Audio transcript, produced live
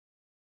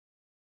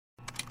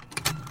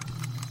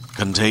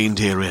Contained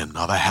herein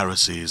are the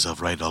heresies of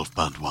Radolf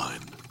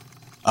Burntwine,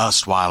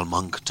 erstwhile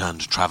monk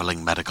turned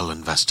traveling medical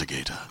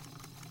investigator.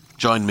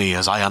 Join me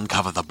as I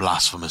uncover the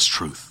blasphemous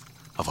truth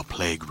of a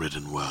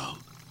plague-ridden world,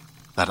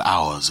 that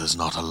ours is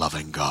not a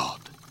loving God,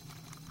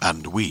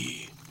 and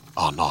we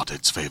are not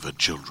its favored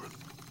children.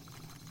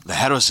 The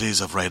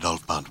heresies of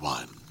Radolf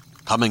Burntwine,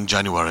 coming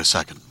January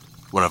 2nd,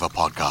 wherever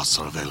podcasts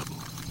are available.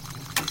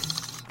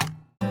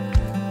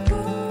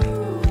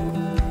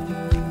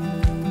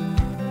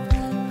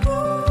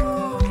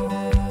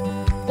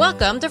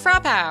 Welcome to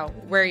Frappow.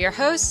 We're your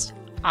hosts,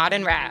 Odd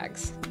and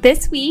Rags.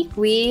 This week,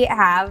 we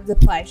have the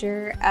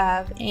pleasure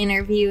of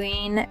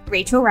interviewing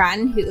Rachel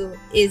Rotten, who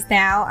is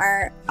now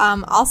our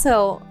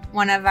also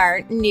one of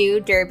our new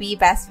Derby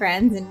best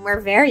friends, and we're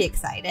very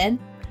excited.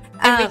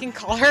 And we can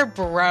call her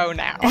Bro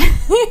now.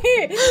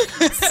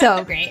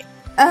 So great.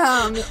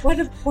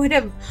 What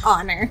a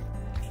honor.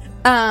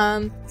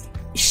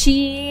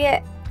 She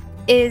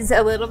is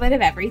a little bit of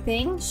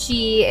everything.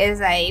 She is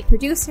a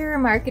producer,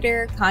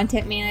 marketer,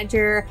 content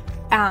manager,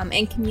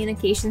 and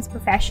communications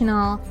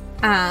professional.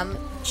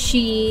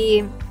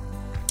 She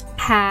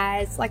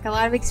has like a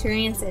lot of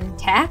experience in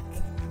tech,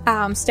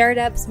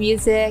 startups,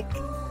 music,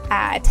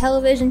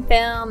 television,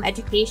 film,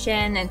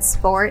 education, and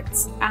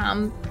sports.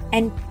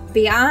 And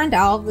beyond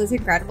all of those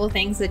incredible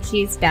things that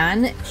she's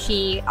done,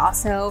 she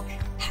also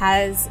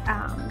has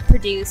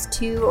produced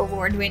 2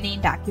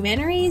 award-winning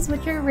documentaries,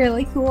 which are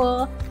really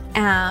cool.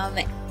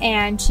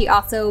 And she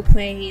also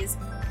plays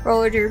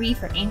roller derby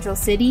for Angel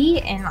City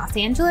in Los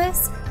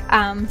Angeles.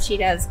 She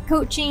does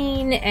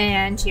coaching,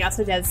 and she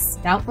also does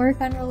stunt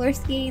work on roller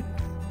skates,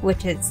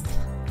 which is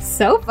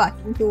so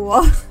fucking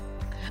cool.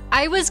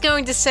 I was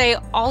going to say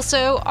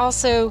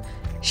also,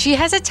 she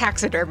has a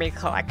taxidermy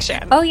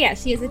collection. Oh yeah,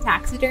 she has a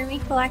taxidermy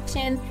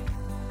collection.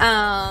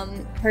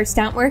 Her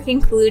stunt work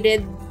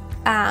included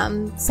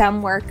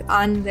some work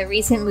on the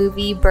recent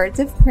movie Birds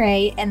of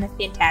Prey and the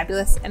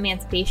Fantabulous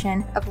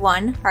Emancipation of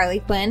One, Harley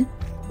Quinn,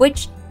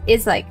 which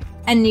is like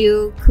a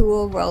new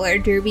cool roller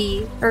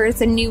derby, or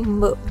it's a new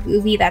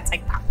movie that's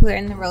like popular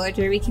in the roller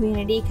derby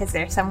community because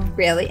there's some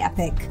really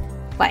epic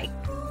like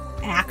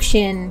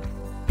action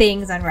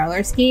things on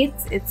roller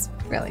skates. It's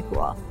really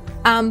cool.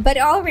 But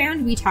all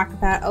around, we talk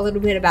about a little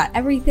bit about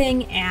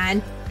everything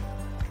and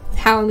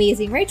how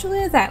amazing Rachel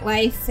is at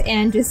life,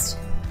 and just,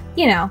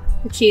 you know,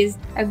 she's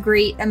a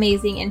great,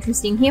 amazing,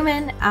 interesting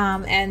human.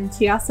 And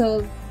she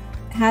also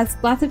has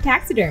lots of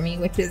taxidermy,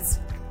 which is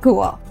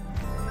cool.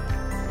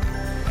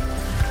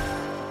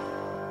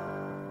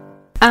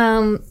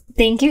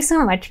 Thank you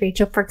so much,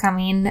 Rachel, for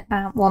coming.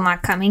 Well,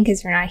 not coming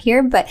because you're not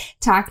here, but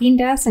talking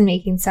to us and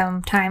making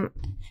some time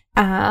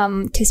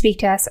to speak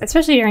to us,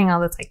 especially during all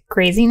this like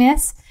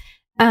craziness.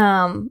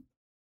 Well,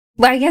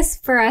 I guess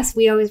for us,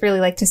 we always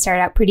really like to start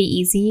out pretty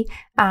easy.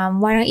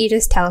 Why don't you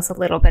just tell us a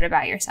little bit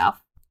about yourself?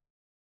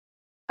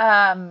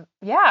 Yeah.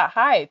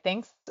 Hi.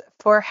 Thanks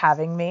for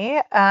having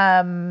me.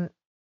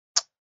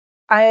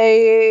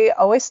 I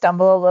always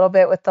stumble a little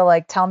bit with the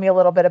like, tell me a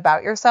little bit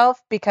about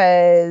yourself,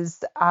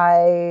 because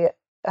I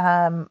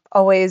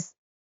always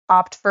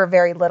opt for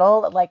very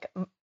little, like,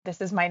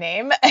 this is my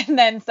name. And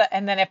then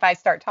if I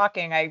start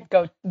talking, I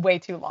go way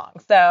too long.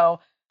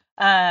 So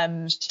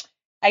I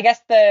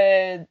guess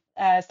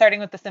starting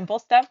with the simple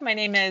stuff, my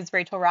name is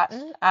Rachel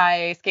Rotten.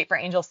 I skate for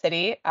Angel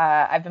City.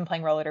 I've been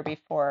playing roller derby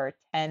for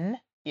 10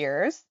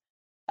 years.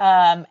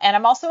 And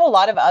I'm also a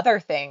lot of other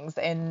things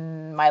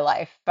in my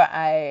life, but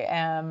I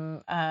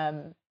am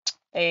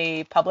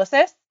a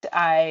publicist.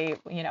 I,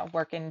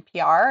 work in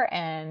PR,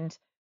 and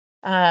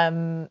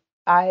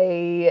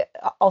I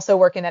also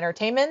work in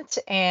entertainment,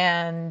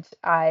 and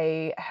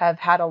I have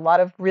had a lot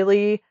of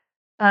really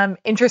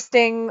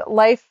interesting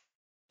life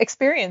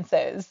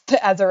experiences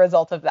as a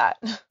result of that.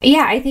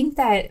 Yeah, I think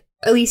that,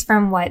 at least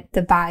from what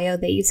the bio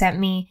that you sent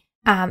me,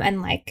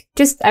 and like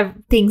just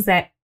things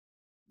that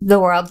the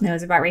world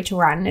knows about Rachel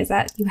Rotten, is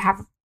that you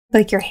have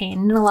like your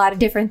hand in a lot of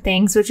different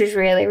things, which is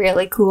really,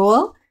 really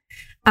cool.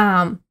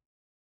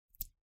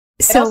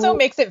 It also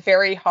makes it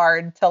very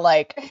hard to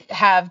like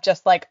have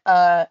just like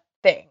a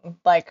thing.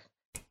 Like,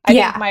 I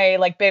think my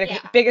like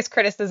biggest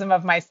criticism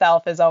of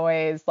myself is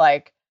always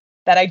like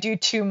that I do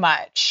too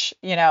much,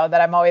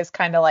 that I'm always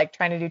kind of like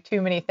trying to do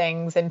too many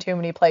things in too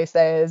many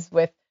places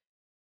with,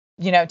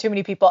 too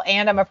many people,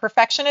 and I'm a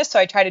perfectionist, so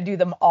I try to do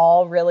them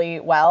all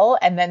really well,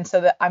 and then so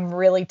that I'm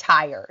really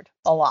tired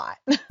a lot.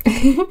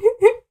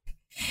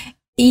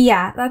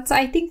 Yeah,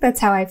 I think that's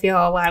how I feel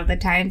a lot of the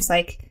times.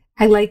 Like,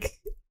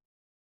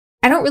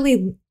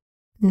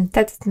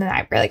 that's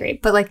not really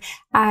great, but like,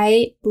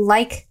 I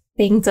like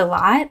things a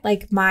lot.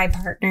 Like, my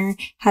partner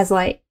has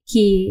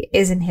he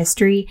is in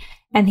history,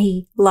 and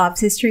he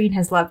loves history and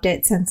has loved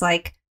it since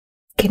like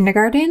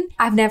kindergarten.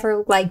 I've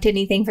never liked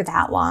anything for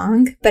that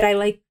long, but I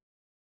like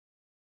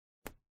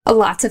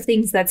lots of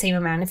things that same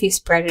amount if you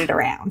spread it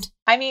around.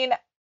 I mean,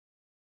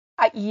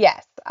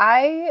 yes,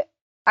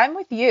 I'm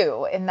with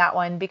you in that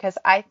one, because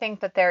I think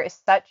that there is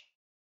such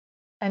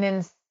an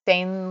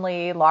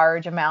insanely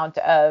large amount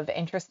of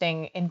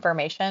interesting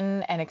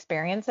information and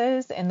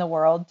experiences in the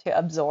world to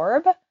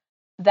absorb.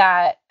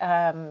 that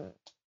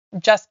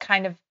just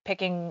kind of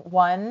picking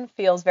one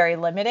feels very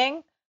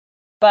limiting,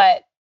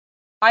 but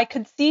I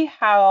could see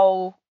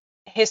how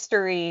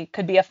history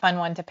could be a fun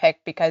one to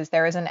pick because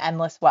there is an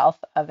endless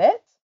wealth of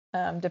it,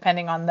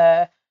 depending on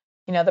the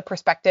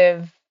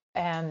perspective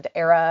and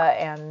era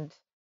and,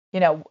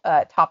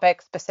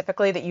 topic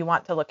specifically that you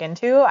want to look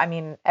into. I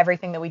mean,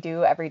 everything that we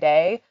do every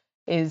day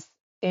is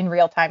in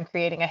real time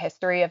creating a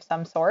history of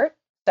some sort.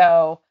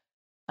 So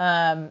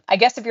I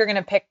guess if you're going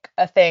to pick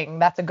a thing,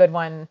 that's a good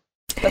one.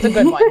 That's a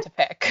good one to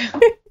pick.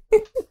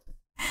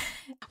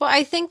 Well,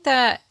 I think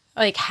that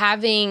like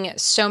having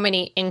so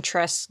many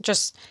interests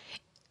just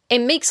it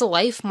makes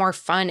life more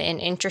fun and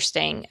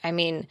interesting. I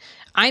mean,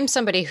 I'm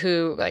somebody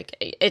who like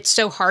it's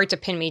so hard to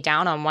pin me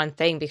down on one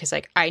thing because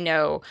like I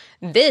know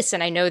this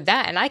and I know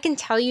that and I can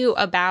tell you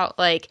about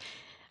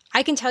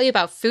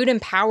food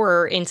and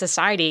power in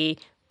society,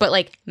 but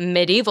like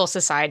medieval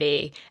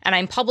society, and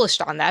I'm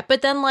published on that.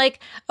 But then like,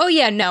 oh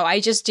yeah, no,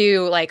 I just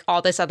do like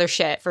all this other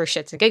shit for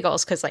shits and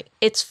giggles because like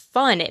it's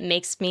fun. It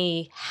makes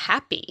me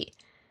happy,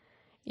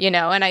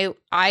 and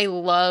I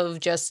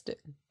love just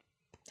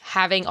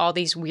having all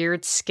these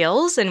weird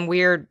skills and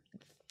weird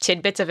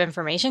tidbits of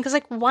information because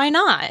like why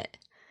not?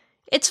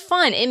 It's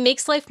fun. It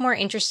makes life more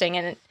interesting,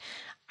 and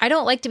I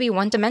don't like to be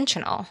one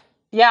dimensional.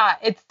 Yeah,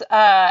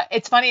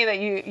 it's funny that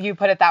you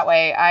put it that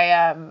way.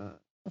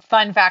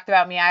 Fun fact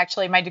about me,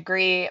 my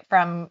degree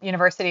from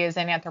university is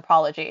in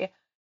anthropology.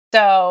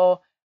 So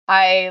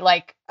I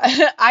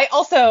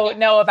also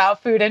know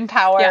about food and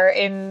power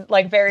in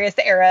like various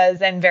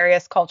eras and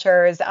various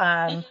cultures.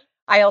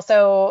 I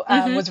also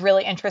was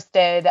really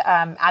interested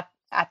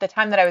at the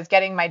time that I was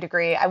getting my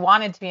degree. I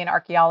wanted to be an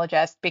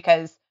archaeologist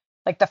because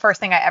like the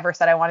first thing I ever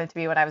said I wanted to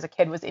be when I was a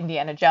kid was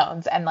Indiana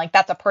Jones. And like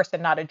that's a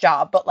person, not a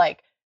job, but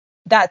like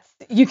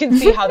you can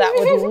see how that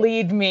would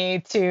lead me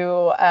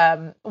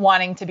to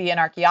wanting to be an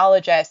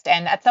archaeologist.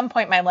 And at some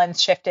point my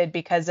lens shifted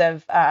because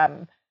of,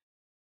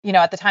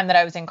 at the time that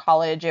I was in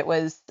college, it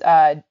was,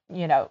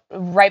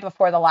 right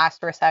before the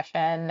last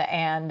recession,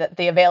 and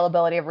the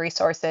availability of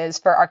resources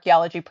for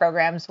archaeology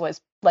programs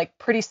was like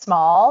pretty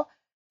small.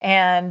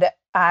 And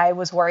I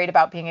was worried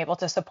about being able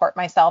to support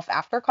myself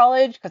after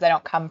college because I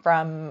don't come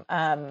from,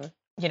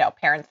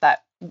 parents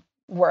that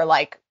were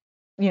like,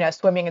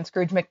 swimming in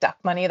Scrooge McDuck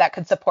money that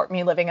could support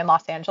me living in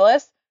Los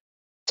Angeles.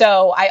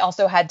 So I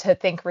also had to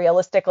think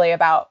realistically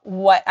about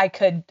what I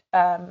could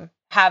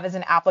have as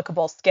an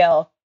applicable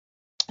skill.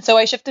 So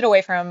I shifted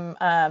away from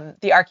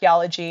the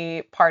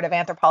archaeology part of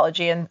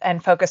anthropology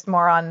and focused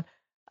more on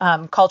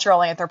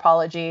cultural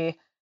anthropology.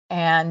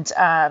 And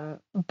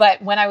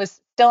but when I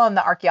was still on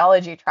the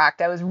archaeology track,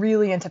 I was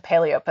really into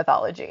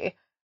paleopathology.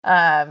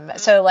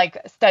 So like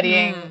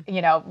studying,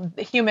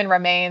 human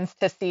remains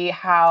to see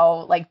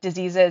how like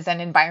diseases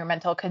and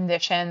environmental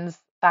conditions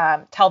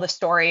tell the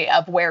story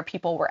of where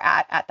people were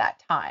at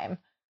that time.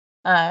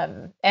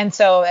 And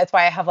so that's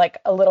why I have like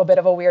a little bit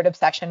of a weird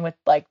obsession with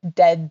like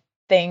dead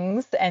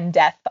things and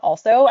death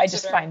also. I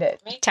just find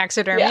it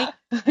taxidermy. Yeah.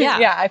 Yeah.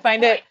 Yeah. I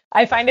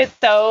find it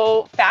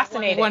so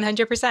fascinating.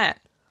 100%.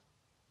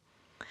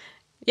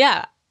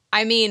 Yeah.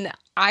 I mean,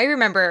 I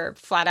remember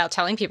flat out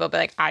telling people, but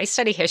like, I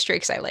study history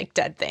because I like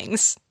dead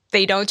things.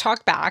 They don't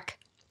talk back.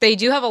 They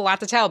do have a lot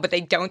to tell, but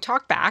they don't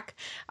talk back.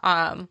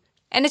 And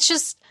it's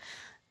just,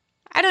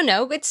 I don't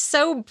know. It's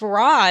so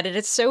broad and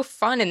it's so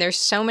fun. And there's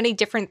so many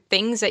different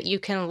things that you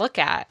can look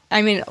at.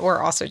 I mean, we're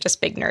also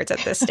just big nerds at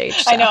this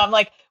stage. So. I know. I'm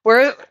like,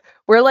 we're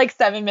like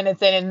 7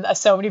 minutes in and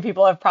so many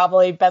people have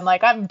probably been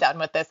like, I'm done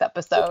with this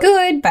episode.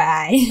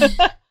 Goodbye.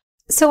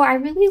 So I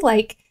really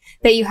like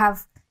that you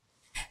have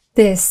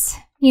this,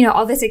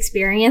 all this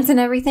experience and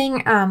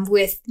everything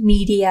with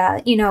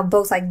media,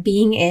 both like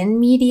being in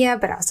media,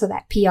 but also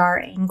that PR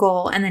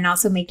angle and then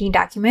also making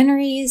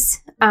documentaries.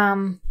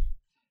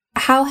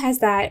 How has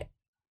that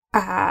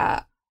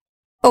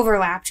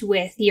overlapped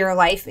with your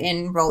life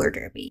in roller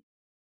derby?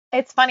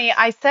 It's funny.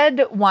 I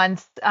said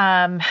once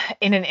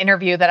in an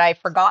interview that I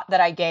forgot that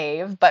I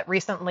gave, but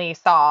recently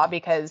saw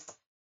because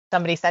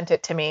somebody sent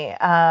it to me.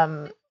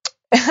 I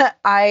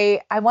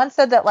once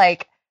said that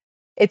like,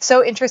 it's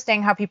so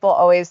interesting how people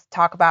always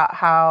talk about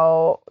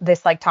how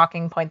this like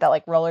talking point that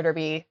like roller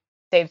derby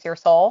saves your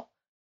soul.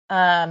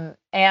 And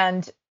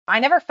I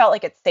never felt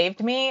like it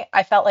saved me.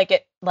 I felt like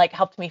it like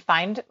helped me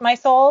find my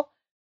soul.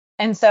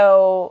 And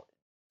so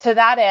to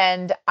that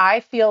end, I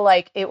feel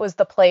like it was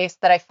the place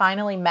that I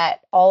finally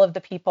met all of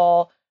the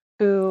people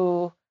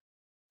who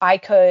I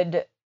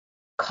could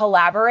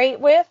collaborate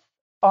with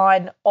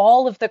on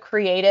all of the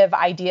creative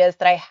ideas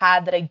that I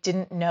had that I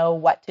didn't know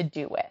what to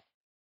do with.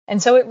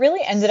 And so it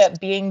really ended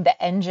up being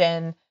the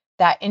engine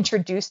that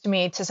introduced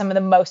me to some of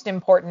the most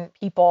important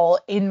people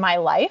in my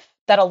life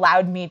that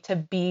allowed me to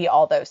be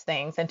all those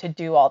things and to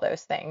do all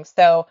those things.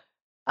 So,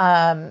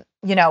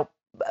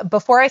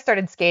 before I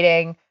started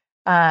skating,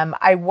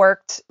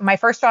 my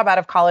first job out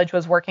of college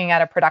was working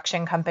at a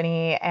production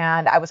company,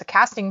 and I was a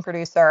casting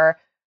producer.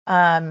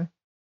 And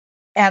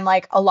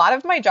like a lot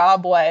of my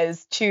job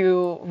was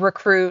to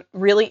recruit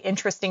really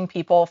interesting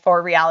people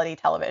for reality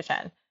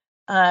television.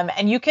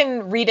 And you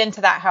can read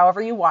into that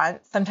however you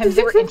want. Sometimes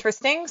they were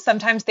interesting,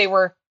 sometimes they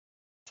were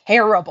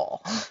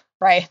terrible,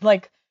 right?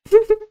 Like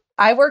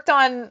I worked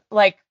on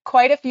like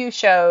quite a few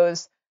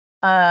shows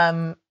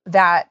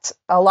that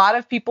a lot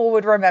of people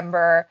would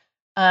remember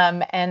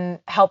and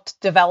helped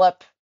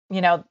develop,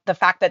 the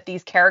fact that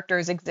these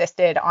characters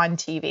existed on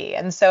TV.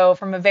 And so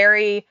from a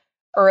very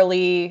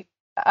early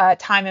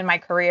time in my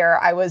career,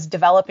 I was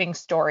developing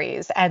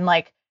stories and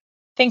like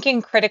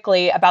thinking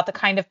critically about the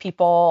kind of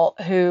people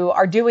who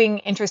are doing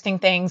interesting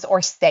things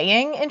or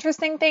saying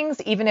interesting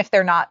things, even if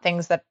they're not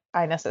things that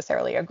I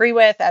necessarily agree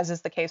with, as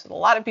is the case with a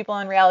lot of people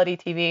on reality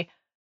TV.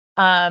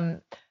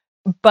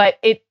 But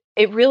it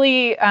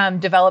really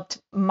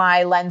developed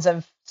my lens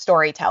of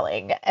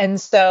storytelling. And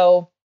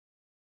so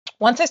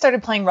once I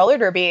started playing roller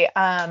derby,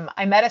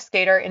 I met a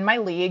skater in my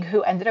league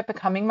who ended up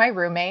becoming my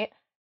roommate.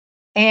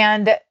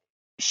 And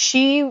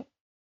she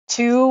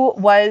too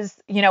was,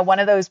 one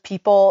of those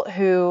people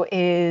who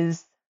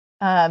is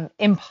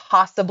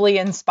impossibly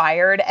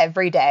inspired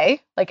every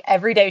day. Like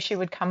every day she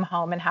would come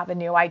home and have a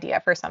new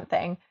idea for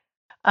something.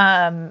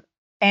 And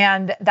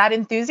that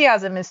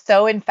enthusiasm is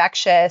so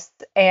infectious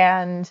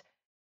and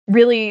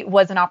really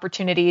was an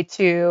opportunity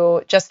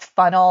to just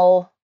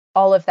funnel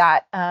all of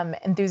that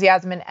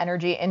enthusiasm and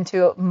energy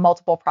into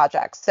multiple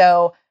projects.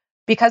 So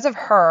because of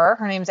her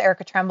name's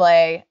Erica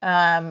Tremblay,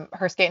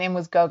 her skate name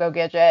was Go-Go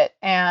Gidget.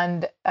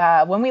 And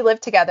when we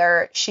lived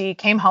together, she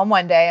came home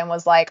one day and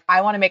was like,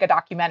 I want to make a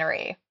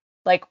documentary.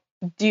 Like,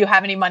 do you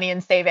have any money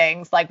in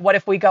savings? Like, what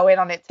if we go in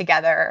on it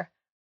together?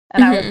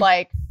 And I was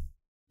like,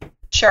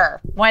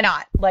 sure, why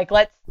not? Like,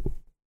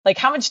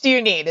 how much do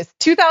you need? Is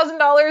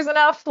 $2,000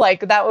 enough?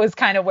 Like, that was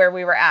kind of where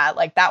we were at.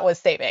 Like, that was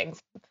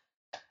savings.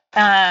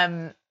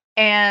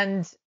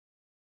 And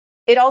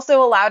it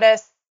also allowed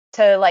us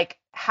to like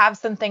have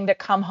something to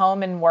come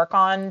home and work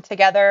on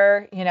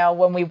together,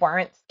 when we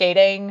weren't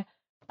skating,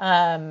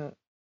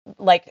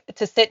 like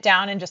to sit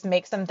down and just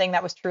make something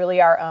that was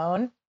truly our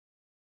own.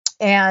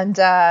 And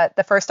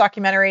the first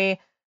documentary,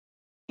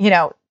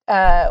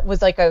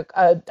 was like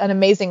an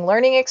amazing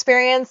learning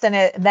experience. And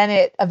then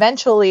it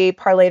eventually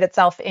parlayed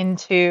itself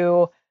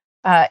into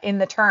In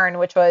the Turn,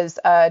 which was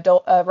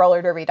a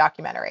roller derby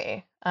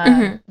documentary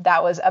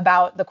that was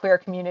about the queer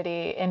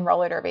community in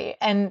roller derby.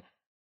 And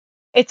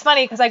it's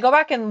funny because I go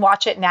back and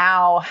watch it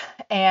now,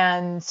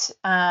 and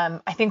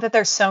I think that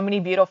there's so many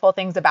beautiful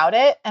things about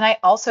it. And I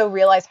also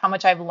realize how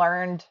much I've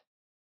learned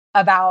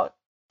about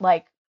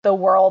like the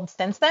world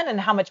since then, and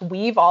how much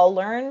we've all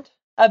learned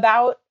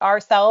about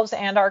ourselves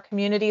and our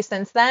community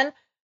since then.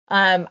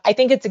 I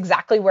think it's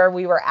exactly where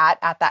we were at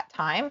that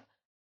time.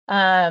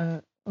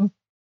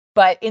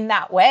 But in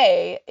that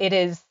way, it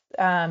is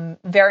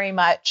very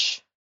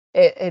much,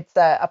 it's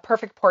a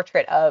perfect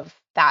portrait of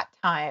that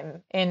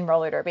time in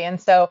roller derby. And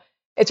so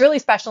it's really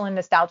special and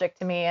nostalgic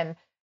to me. And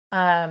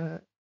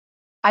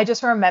I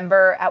just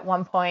remember at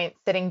one point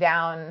sitting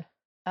down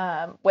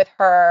with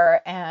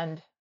her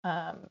and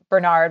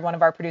Bernard, one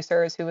of our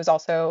producers, who was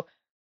also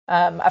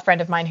a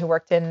friend of mine who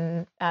worked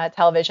in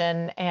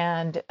television,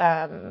 and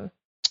a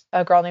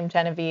girl named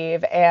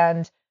Genevieve.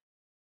 And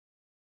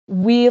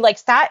we like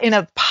sat in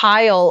a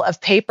pile of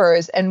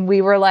papers, and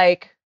we were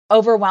like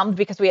overwhelmed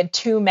because we had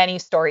too many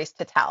stories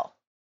to tell.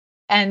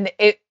 And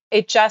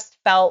it just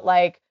felt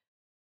like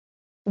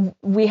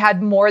we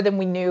had more than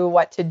we knew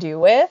what to do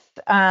with.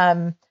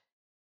 And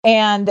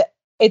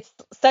it's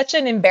such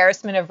an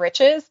embarrassment of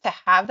riches to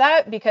have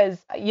that, because,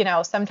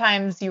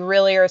 sometimes you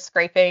really are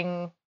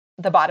scraping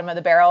the bottom of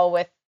the barrel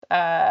with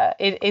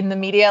in the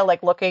media,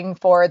 like looking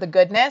for the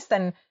goodness.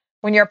 And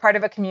when you're a part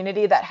of a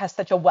community that has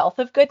such a wealth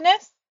of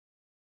goodness,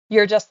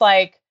 you're just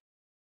like,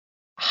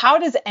 how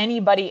does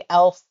anybody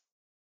else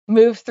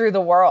move through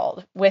the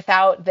world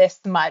without this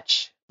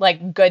much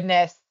like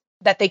goodness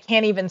that they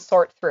can't even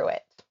sort through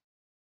it?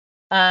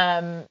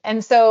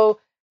 And so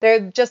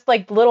they're just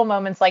like little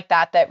moments like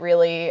that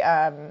really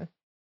have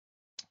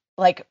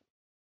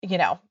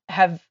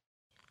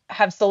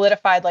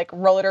solidified like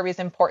roller derby's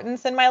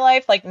importance in my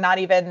life, like not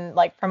even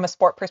like from a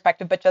sport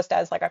perspective, but just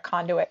as like a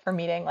conduit for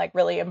meeting like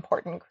really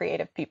important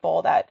creative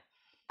people that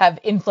have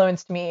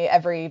influenced me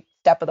every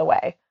step of the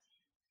way.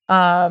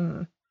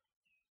 I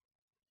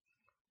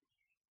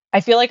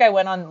feel like I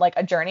went on like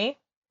a journey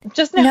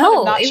just now. No,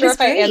 I'm not sure if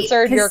great, I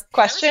answered your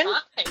question.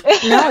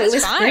 No, it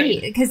was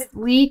great because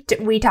we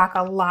talk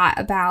a lot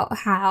about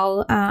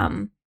how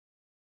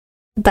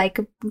like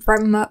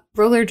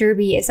roller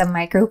derby is a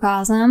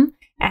microcosm,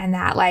 and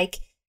that like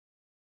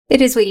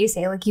it is what you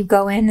say, like you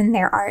go in and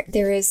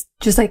there is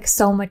just like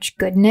so much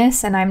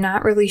goodness, and I'm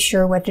not really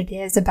sure what it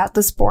is about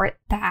the sport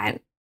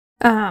that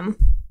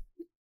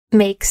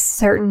makes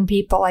certain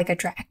people like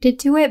attracted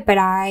to it, but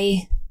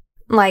I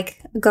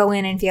like go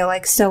in and feel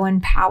like so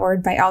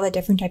empowered by all the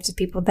different types of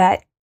people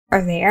that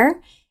are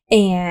there,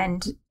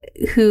 and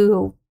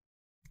who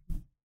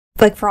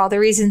like for all the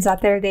reasons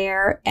that they're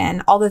there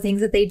and all the things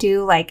that they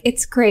do, like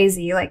it's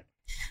crazy. Like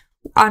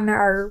on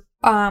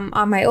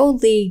my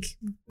old league,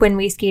 when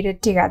we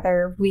skated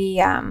together, we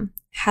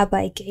had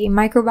like a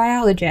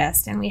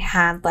microbiologist, and we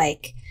had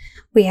like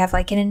we have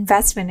like an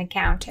investment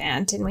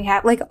accountant, and we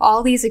have like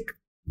all these like,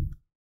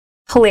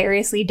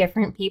 hilariously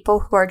different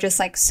people who are just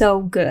like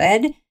so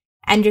good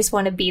and just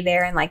want to be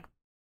there and like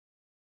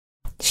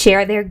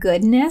share their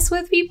goodness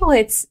with people.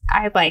 It's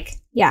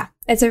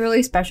a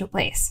really special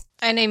place.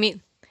 And I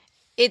mean,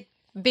 it,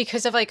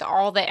 because of like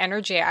all the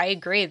energy, I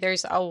agree.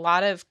 There's a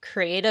lot of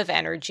creative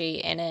energy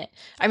in it.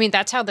 I mean,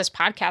 that's how this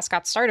podcast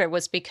got started,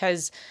 was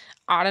because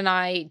Aude and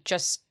I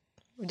just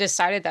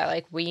decided that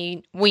like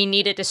we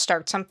needed to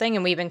start something,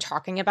 and we've been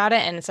talking about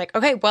it, and it's like,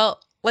 okay, well,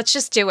 let's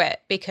just do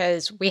it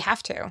because we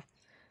have to.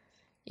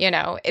 You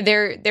know,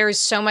 there's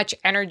so much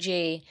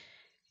energy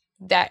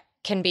that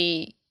can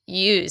be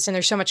used, and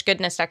there's so much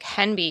goodness that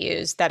can be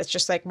used, that it's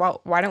just like,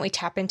 well, why don't we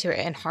tap into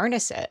it and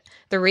harness it?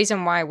 The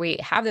reason why we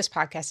have this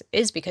podcast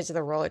is because of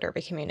the roller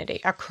derby community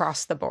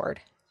across the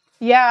board.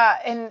 Yeah,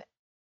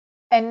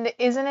 and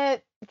isn't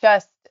it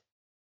just,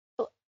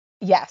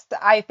 yes,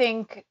 I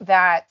think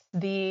that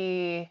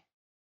the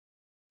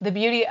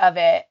beauty of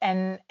it,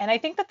 and I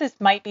think that this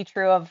might be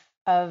true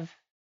of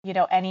you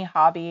know, any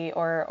hobby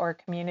or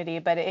community,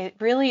 but it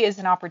really is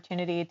an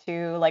opportunity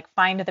to like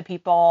find the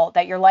people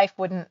that your life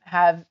wouldn't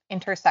have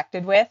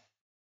intersected with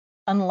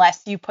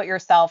unless you put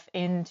yourself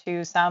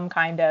into some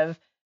kind of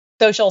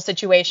social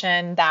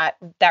situation that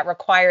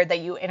required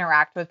that you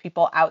interact with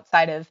people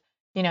outside of,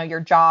 you know, your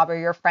job or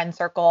your friend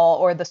circle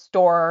or the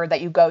store that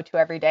you go to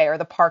every day or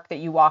the park that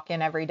you walk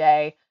in every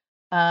day.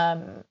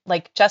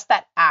 Like just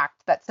that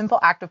simple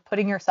act of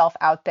putting yourself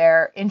out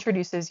there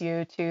introduces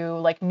you to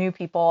like new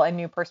people and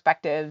new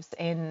perspectives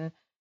in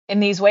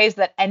these ways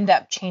that end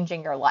up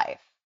changing your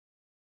life.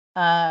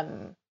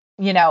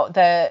 You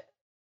know,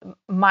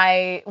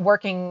 my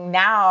working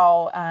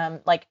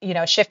now, like, you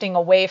know, shifting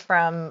away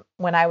from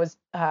when I was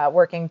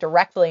working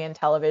directly in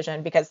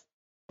television, because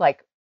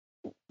like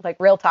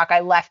real talk,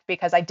 I left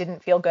because I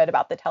didn't feel good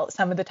about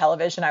some of the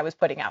television I was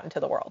putting out into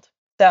the world.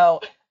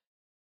 So,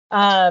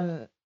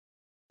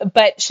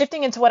 but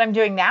shifting into what I'm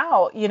doing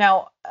now, you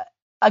know,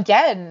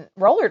 again,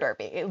 roller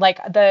derby, like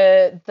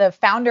the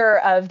founder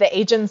of the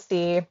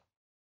agency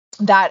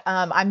that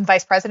I'm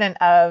vice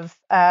president of,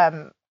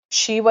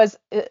 she was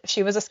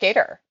a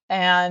skater,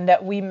 and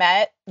we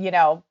met, you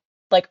know,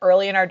 like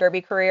early in our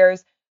derby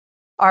careers.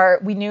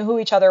 We knew who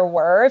each other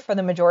were for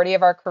the majority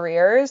of our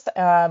careers.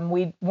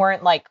 We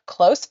weren't like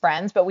close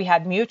friends, but we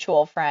had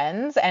mutual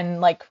friends,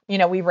 and like, you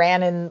know, we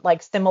ran in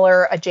like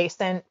similar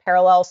adjacent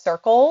parallel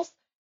circles.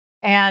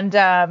 And,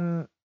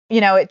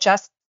 you know, it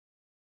just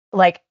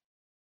like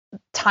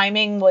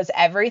timing was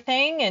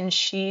everything. And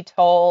she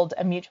told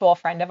a mutual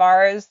friend of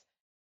ours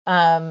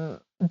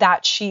that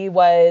she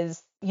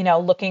was, you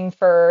know, looking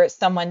for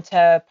someone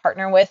to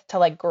partner with to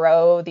like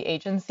grow the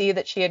agency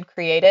that she had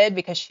created,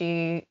 because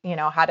she, you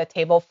know, had a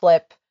table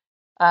flip,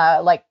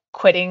 like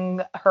quitting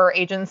her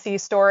agency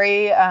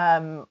story.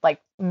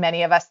 Like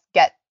many of us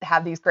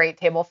have these great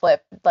table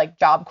flip, like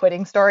job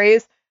quitting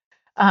stories.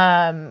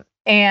 And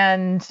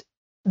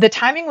the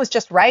timing was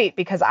just right,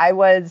 because I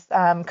was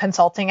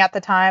consulting at the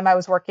time. I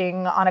was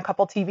working on a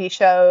couple TV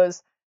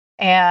shows,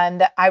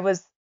 and I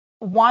was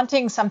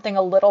wanting something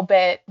a little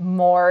bit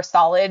more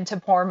solid to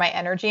pour my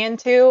energy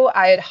into.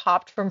 I had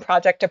hopped from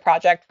project to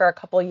project for a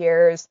couple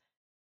years,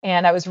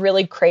 and I was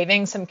really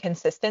craving some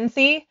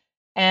consistency,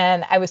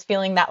 and I was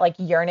feeling that like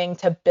yearning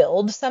to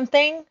build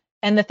something.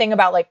 And the thing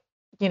about like,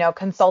 you know,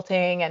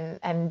 consulting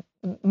and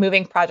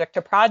moving project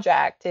to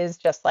project is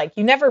just like,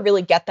 you never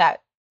really get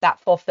that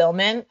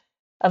fulfillment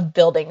of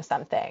building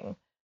something.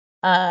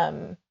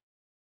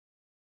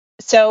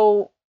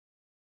 So,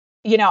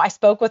 you know, I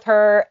spoke with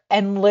her,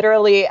 and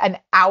literally an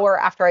hour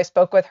after I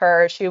spoke with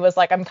her, she was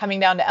like, I'm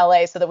coming down to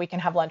LA so that we can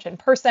have lunch in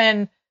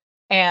person.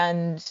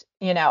 And,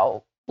 you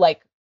know,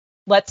 like,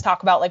 let's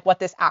talk about like what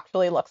this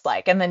actually looks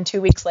like. And then 2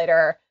 weeks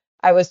later,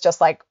 I was just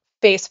like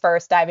face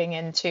first diving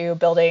into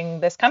building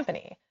this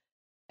company.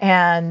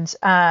 And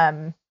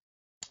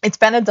it's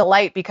been a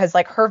delight, because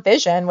like her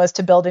vision was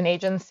to build an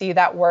agency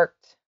that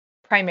worked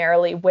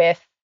primarily with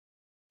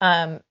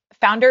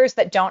founders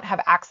that don't have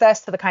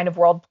access to the kind of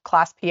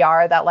world-class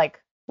PR that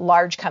like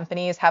large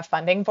companies have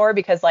funding for,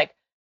 because like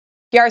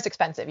PR is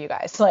expensive, you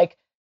guys. Like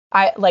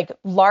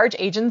large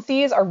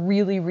agencies are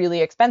really,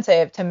 really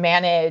expensive to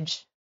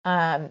manage,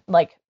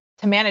 like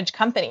to manage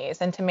companies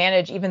and to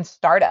manage even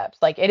startups.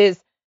 Like it is,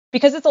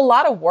 because it's a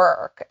lot of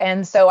work.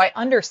 And so I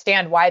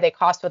understand why they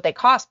cost what they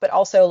cost, but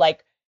also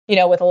like, you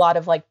know, with a lot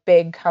of like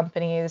big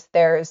companies,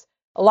 there's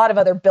a lot of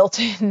other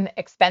built-in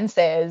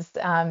expenses,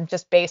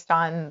 just based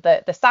on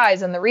the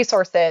size and the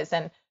resources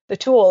and the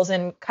tools,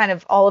 and kind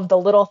of all of the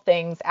little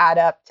things add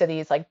up to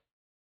these like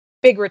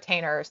big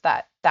retainers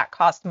that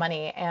cost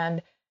money.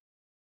 And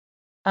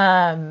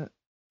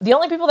the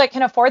only people that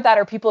can afford that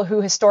are people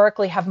who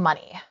historically have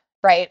money,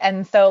 right?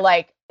 And so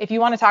like, if you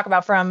want to talk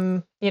about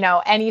from, you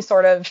know, any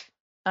sort of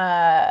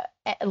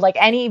like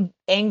any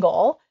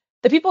angle,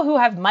 the people who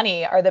have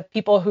money are the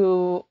people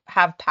who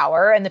have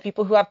power, and the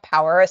people who have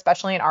power,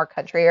 especially in our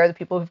country, are the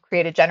people who've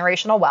created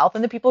generational wealth.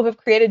 And the people who've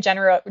created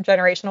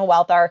generational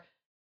wealth are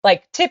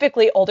like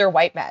typically older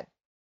white men.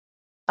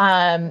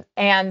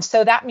 And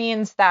so that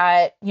means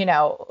that,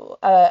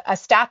 a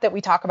stat that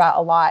we talk about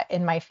a lot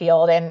in my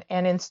field and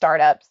in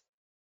startups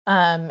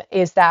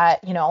is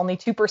that, only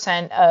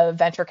 2% of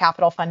venture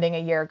capital funding a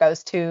year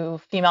goes to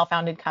female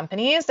founded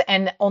companies,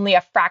 and only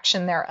a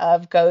fraction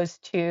thereof goes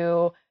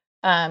to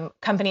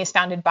companies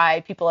founded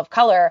by people of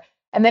color.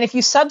 And then if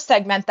you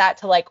subsegment that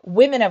to like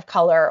women of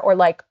color or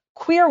like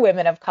queer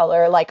women of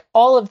color, like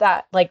all of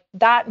that, like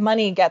that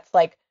money gets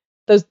like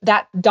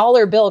that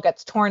dollar bill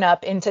gets torn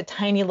up into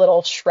tiny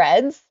little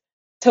shreds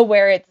to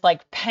where it's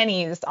like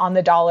pennies on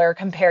the dollar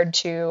compared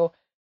to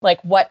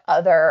like what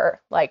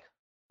other like,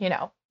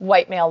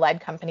 white male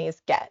led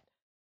companies get.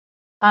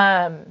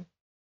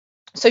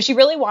 So she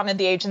really wanted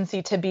the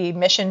agency to be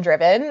mission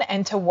driven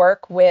and to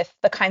work with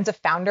the kinds of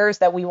founders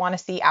that we want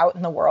to see out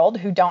in the world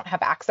who don't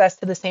have access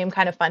to the same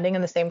kind of funding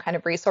and the same kind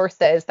of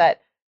resources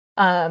that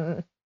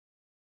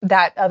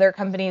that other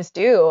companies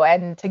do,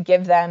 and to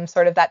give them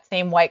sort of that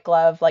same white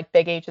glove, like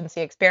big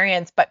agency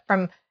experience, but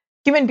from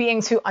human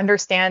beings who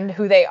understand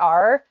who they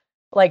are,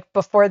 like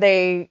before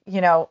they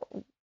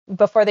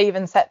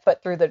even set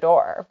foot through the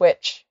door,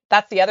 which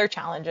that's the other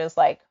challenge is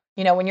like,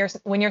 when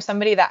you're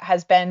somebody that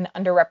has been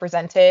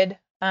underrepresented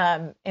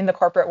in the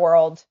corporate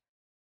world,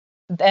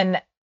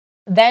 then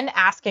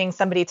asking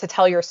somebody to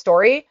tell your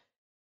story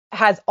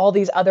has all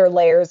these other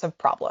layers of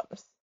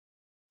problems.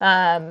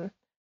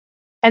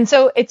 And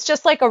so it's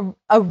just like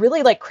a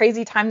really like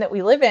crazy time that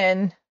we live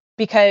in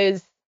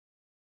because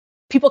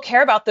people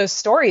care about those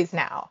stories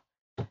now.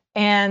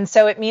 And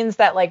so it means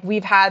that like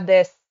we've had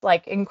this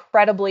like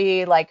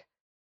incredibly like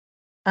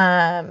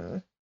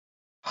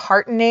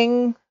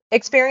heartening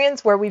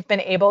experience where we've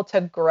been able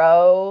to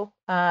grow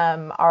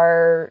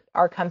our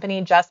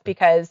company just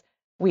because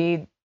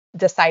we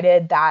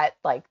decided that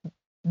like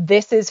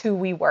this is who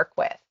we work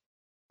with.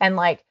 And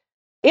like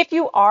if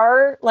you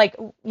are like,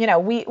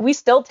 we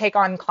still take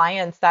on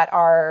clients that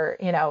are,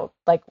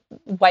 like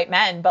white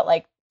men, but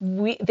like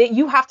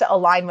you have to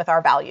align with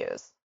our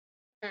values.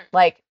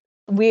 Like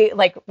we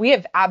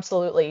have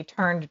absolutely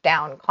turned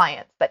down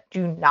clients that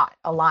do not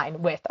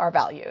align with our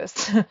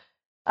values.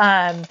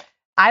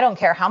 I don't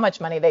care how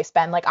much money they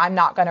spend. Like, I'm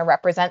not going to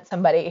represent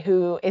somebody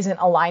who isn't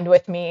aligned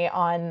with me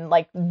on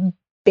like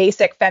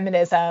basic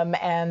feminism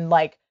and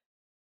like,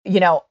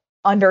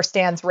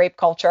 understands rape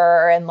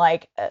culture. And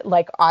like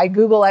I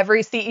Google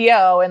every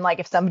CEO, and like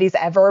if somebody's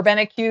ever been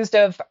accused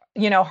of,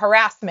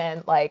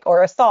 harassment, like,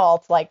 or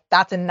assault, like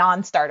that's a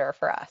non-starter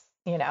for us,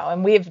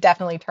 and we've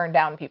definitely turned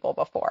down people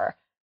before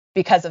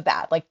because of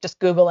that. Like just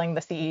Googling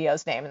the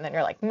CEO's name and then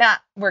you're like, nah,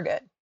 we're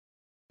good.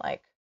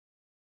 Like,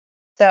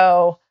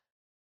 so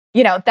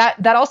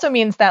that also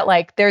means that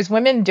like there's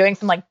women doing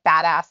some like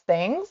badass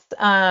things.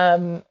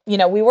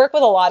 We work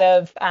with a lot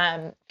of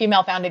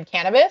female founded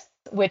cannabis,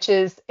 which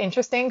is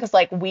interesting because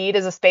like weed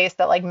is a space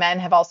that like men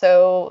have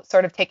also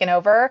sort of taken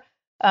over.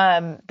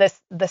 The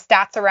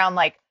stats around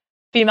like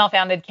female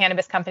founded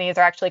cannabis companies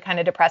are actually kind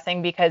of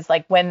depressing because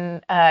like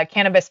when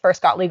cannabis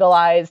first got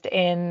legalized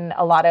in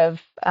a lot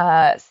of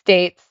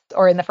states,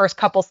 or in the first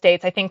couple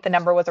states, I think the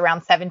number was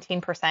around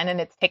 17%, and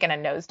it's taken a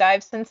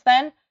nosedive since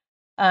then.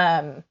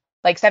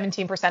 Like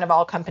 17% of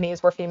all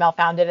companies were female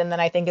founded. And then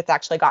I think it's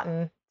actually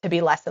gotten to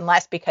be less and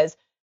less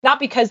not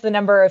because the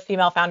number of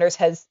female founders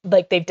has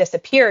like they've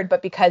disappeared,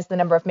 but because the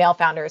number of male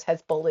founders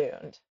has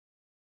ballooned.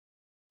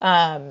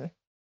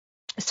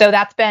 So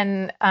that's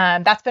been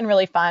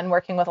really fun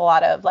working with a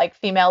lot of like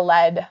female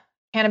led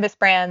cannabis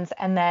brands.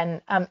 And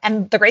then,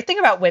 and the great thing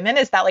about women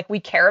is that like we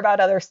care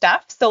about other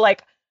stuff. So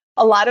like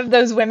a lot of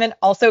those women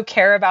also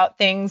care about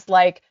things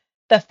like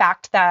the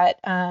fact that,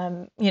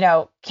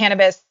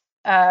 cannabis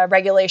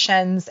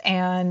regulations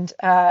and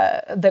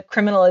the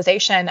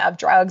criminalization of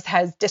drugs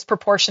has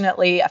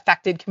disproportionately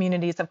affected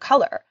communities of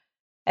color.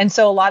 And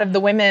so a lot of the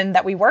women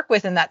that we work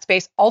with in that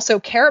space also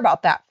care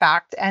about that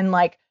fact and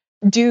like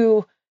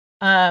do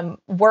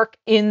work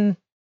in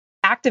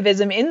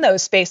activism in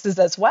those spaces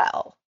as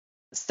well.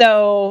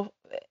 So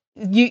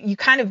you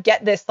kind of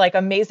get this like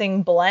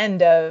amazing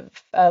blend of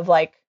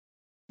like,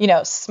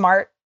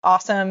 smart,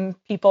 awesome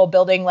people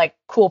building like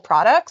cool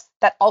products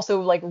that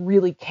also like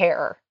really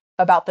care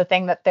about the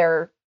thing that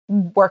they're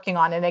working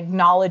on and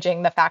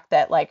acknowledging the fact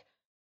that like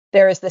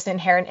there is this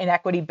inherent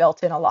inequity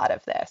built in a lot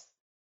of this.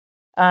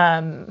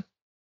 And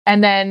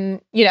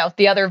then,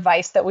 the other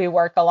vice that we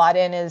work a lot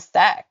in is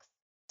sex.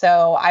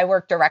 So I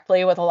work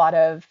directly with a lot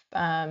of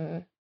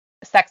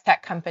sex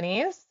tech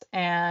companies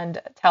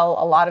and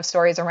tell a lot of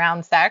stories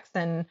around sex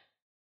and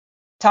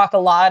talk a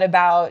lot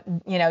about,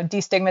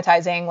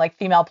 destigmatizing like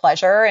female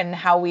pleasure and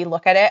how we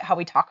look at it, how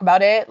we talk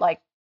about it, like,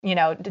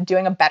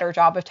 doing a better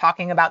job of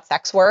talking about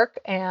sex work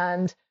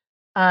and,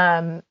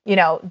 and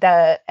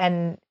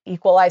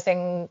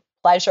equalizing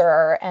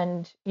pleasure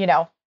and,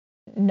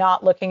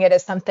 not looking at it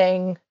as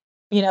something,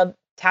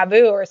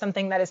 taboo or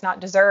something that is not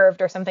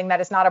deserved or something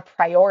that is not a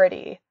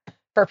priority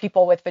for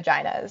people with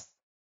vaginas.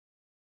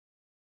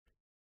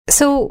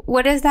 So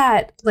what does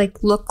that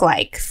like look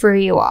like for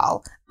you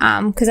all?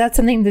 Because that's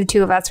something the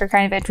two of us are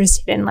kind of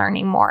interested in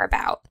learning more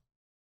about.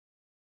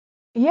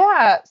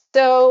 Yeah.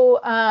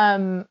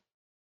 So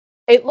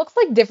it looks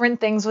like different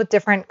things with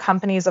different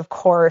companies, of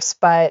course,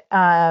 but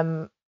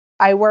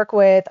I work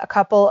with a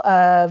couple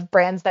of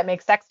brands that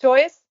make sex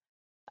toys.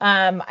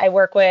 I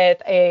work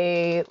with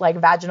a like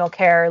vaginal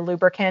care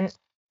lubricant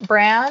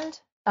brand.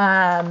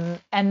 And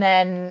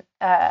then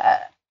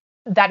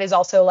that is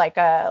also like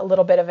a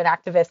little bit of an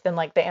activist in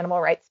like the animal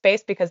rights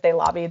space because they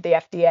lobbied the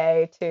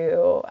FDA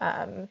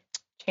to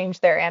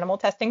change their animal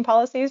testing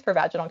policies for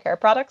vaginal care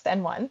products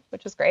and won,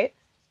 which is great.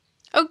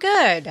 Oh,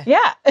 good.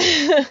 Yeah.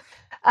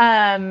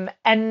 And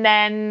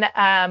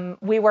then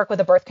we work with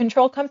a birth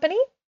control company,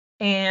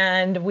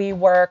 and we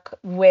work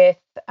with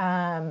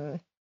a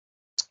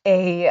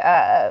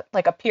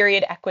like a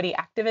period equity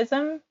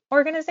activism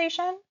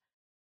organization.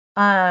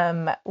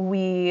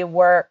 We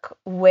work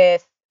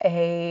with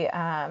a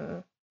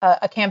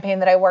campaign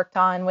that I worked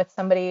on with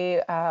somebody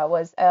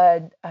was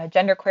a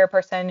genderqueer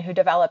person who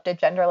developed a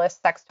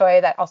genderless sex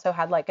toy that also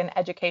had like an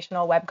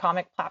educational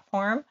webcomic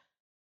platform,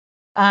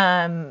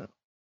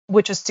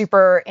 which is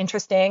super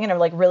interesting and a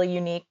like really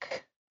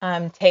unique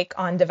take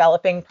on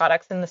developing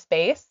products in the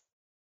space.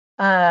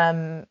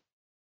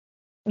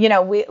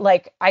 We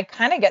like I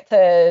kind of get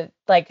to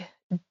like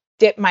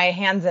dip my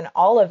hands in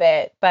all of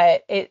it,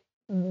 but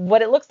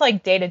what it looks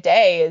like day to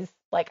day is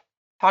like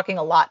talking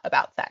a lot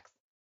about sex.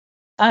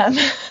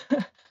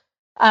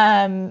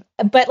 Um,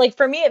 but like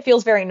for me, it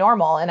feels very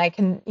normal, and I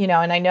can,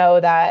 and I know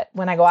that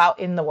when I go out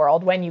in the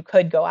world, when you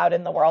could go out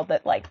in the world,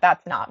 that like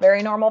that's not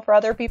very normal for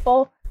other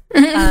people.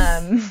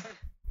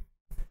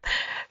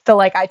 So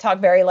like I talk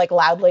very like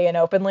loudly and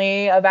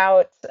openly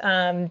about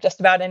just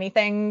about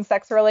anything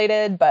sex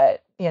related,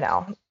 but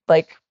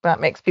like that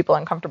makes people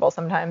uncomfortable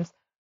sometimes.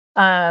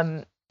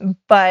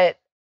 But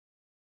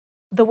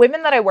the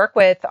women that I work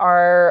with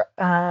are,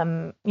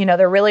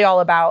 they're really all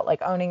about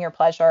like owning your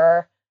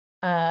pleasure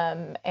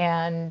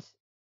and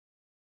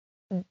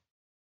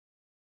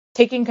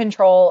taking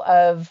control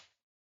of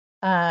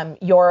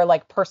your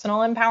like personal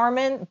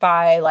empowerment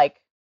by like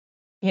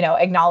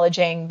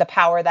acknowledging the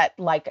power that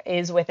like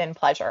is within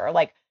pleasure,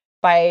 like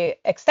by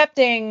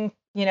accepting,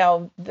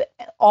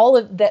 all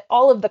of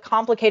the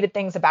complicated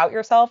things about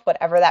yourself,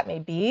 whatever that may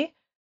be,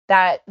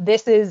 that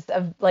this is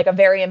a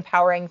very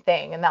empowering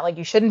thing, and that like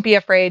you shouldn't be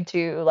afraid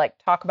to like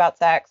talk about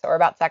sex or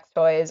about sex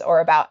toys or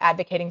about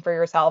advocating for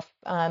yourself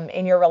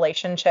in your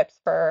relationships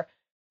for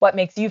what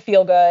makes you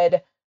feel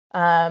good,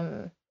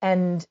 and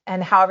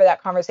however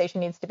that conversation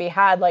needs to be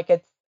had, like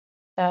it's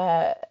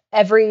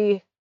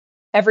every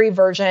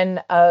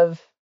version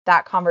of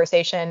that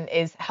conversation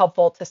is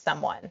helpful to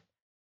someone.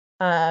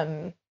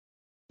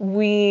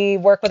 We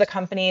work with a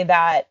company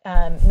that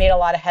made a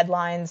lot of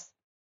headlines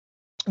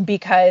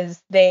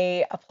because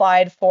they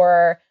applied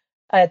for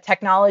a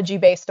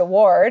technology-based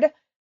award,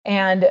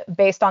 and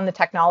based on the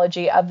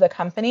technology of the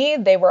company,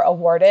 they were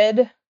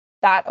awarded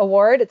that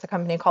award. It's a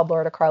company called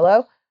Lorda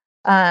Carlo.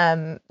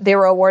 They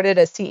were awarded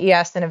a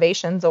CES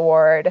Innovations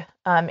Award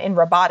in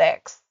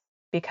robotics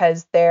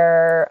because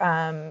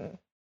their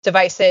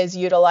devices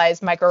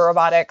utilize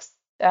microrobotics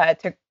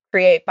to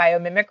create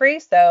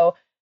biomimicry. So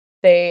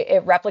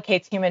it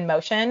replicates human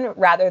motion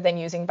rather than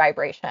using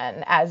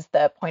vibration as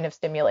the point of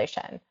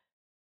stimulation.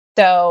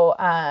 So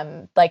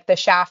like the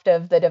shaft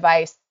of the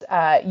device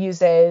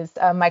uses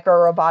a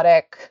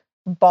microrobotic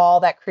ball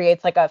that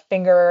creates like a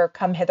finger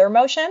come hither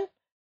motion.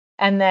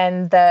 And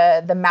then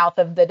the mouth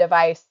of the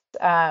device,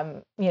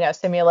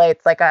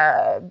 simulates like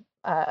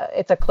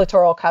it's a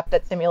clitoral cup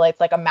that simulates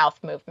like a mouth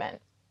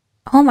movement.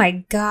 Oh my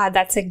God,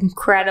 that's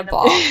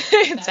incredible.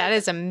 That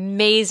is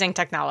amazing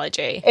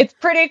technology. It's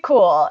pretty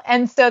cool.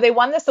 And so they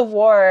won this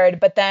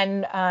award, but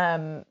then,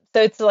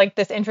 so it's like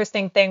this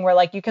interesting thing where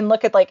like you can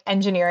look at like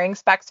engineering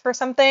specs for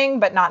something,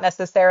 but not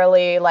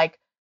necessarily like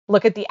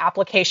look at the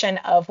application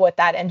of what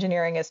that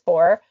engineering is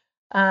for.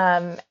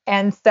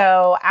 And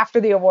so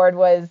after the award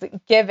was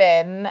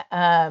given,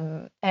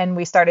 and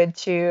we started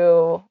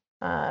to,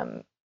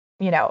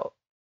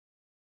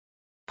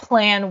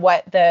 plan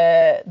what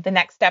the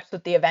next steps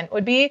with the event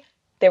would be,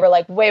 they were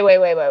like, wait,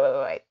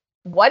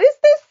 what is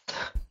this?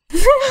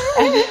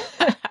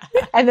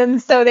 and then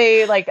so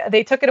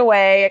they took it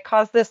away. It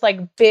caused this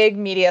like big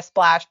media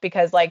splash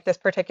because like this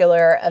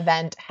particular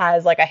event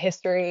has like a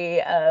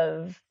history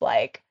of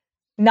like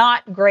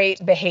not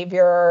great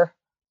behavior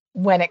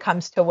when it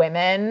comes to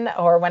women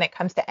or when it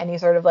comes to any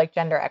sort of like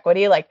gender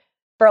equity. Like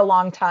for a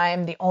long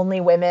time, the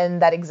only women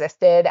that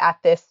existed at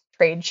this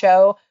trade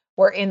show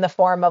were in the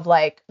form of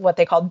like what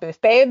they called booth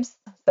babes.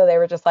 So they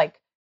were just like,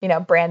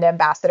 brand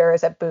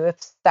ambassadors at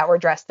booths that were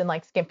dressed in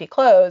like skimpy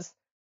clothes.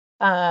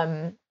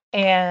 And,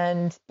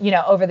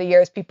 over the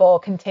years, people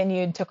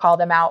continued to call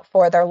them out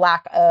for their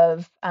lack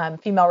of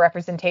female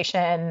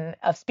representation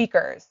of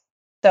speakers.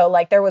 So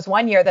like there was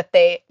one year that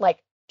they,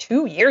 like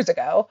 2 years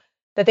ago,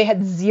 that they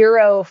had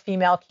 0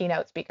 female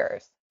keynote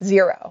speakers,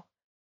 0.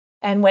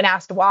 And when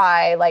asked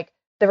why, like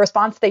the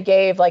response they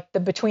gave, like the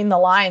between the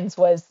lines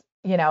was,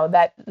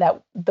 that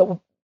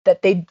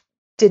they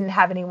didn't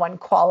have anyone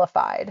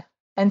qualified.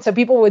 And so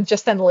people would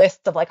just send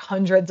lists of like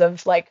hundreds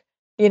of like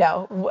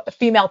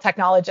female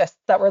technologists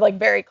that were like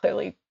very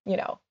clearly,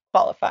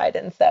 qualified.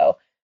 And so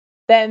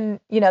then,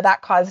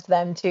 that caused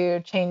them to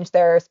change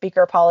their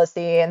speaker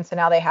policy. And so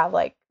now they have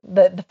like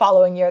the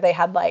following year, they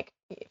had like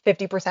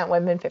 50%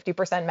 women,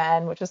 50%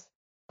 men, which is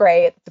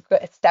great. It's a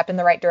good step in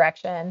the right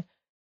direction.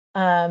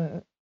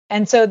 And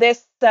so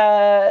this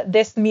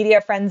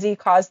media frenzy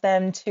caused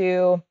them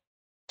to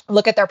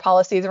look at their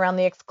policies around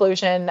the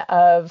exclusion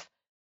of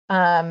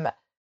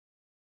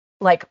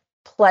like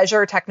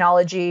pleasure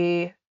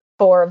technology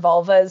for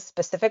vulvas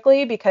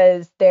specifically,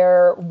 because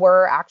there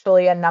were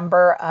actually a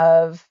number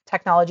of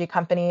technology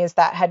companies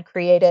that had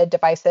created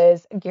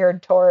devices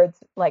geared towards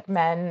like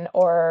men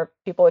or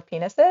people with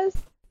penises.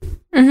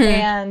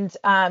 And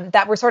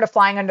that were sort of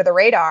flying under the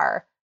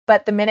radar.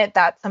 But the minute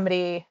that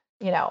somebody,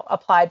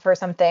 applied for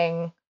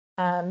something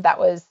that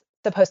was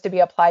supposed to be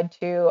applied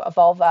to a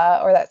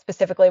vulva, or that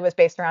specifically was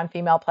based around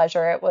female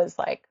pleasure, it was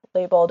like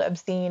labeled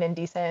obscene,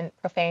 indecent,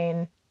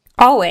 profane.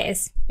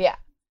 Always. Yeah.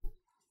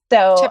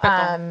 So,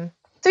 Typical.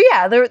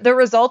 The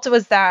result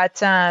was that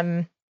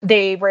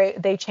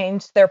they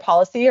changed their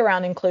policy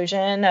around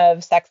inclusion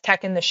of sex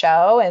tech in the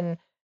show. And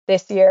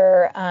this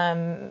year,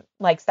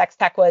 sex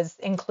tech was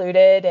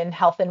included in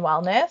health and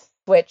wellness,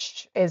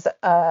 which is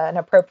an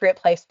appropriate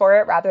place for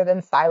it rather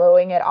than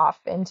siloing it off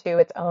into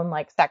its own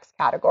like sex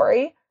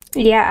category.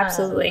 Yeah,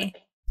 absolutely.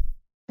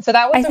 So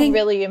that was a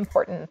really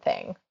important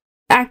thing.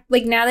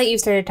 Like now that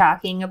you've started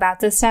talking about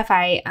this stuff,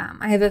 I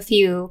have a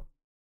few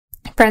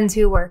friends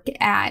who work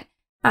at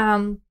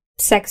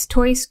sex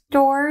toy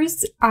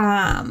stores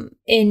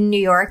in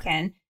New York,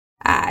 and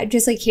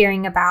just like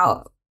hearing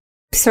about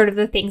sort of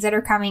the things that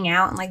are coming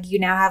out, and like you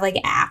now have like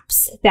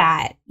apps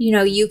that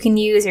you can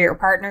use or your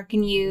partner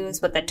can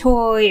use with a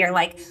toy, or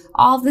like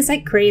all of this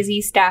like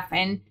crazy stuff.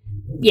 And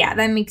yeah,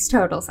 that makes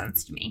total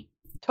sense to me.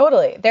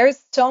 Totally.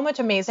 There's so much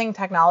amazing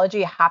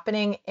technology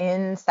happening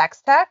in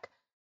sex tech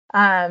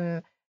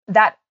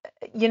that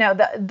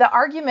the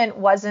argument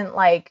wasn't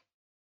like,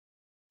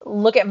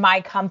 look at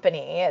my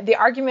company. The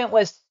argument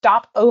was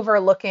stop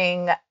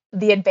overlooking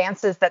the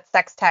advances that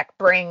sex tech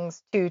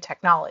brings to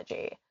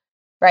technology,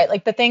 right?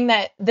 Like the thing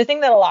that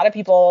a lot of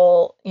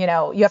people, you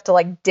have to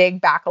like dig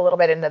back a little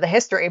bit into the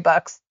history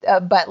books,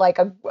 but like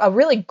a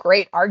really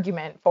great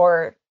argument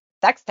for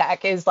sex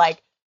tech is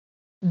like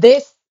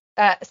this,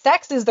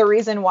 sex is the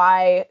reason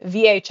why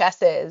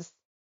VHSs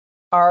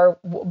were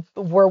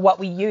what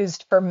we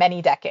used for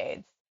many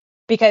decades,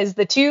 because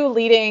the two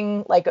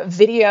leading like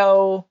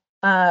video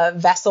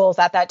vessels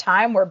at that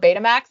time were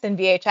Betamax and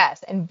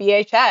VHS. And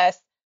VHS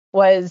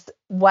was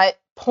what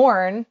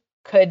porn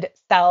could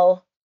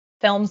sell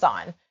films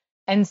on.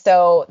 And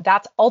so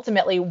that's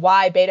ultimately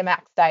why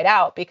Betamax died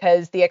out,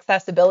 because the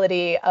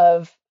accessibility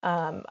of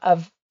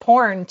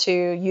porn to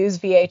use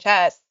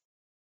VHS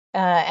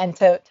and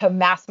to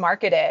mass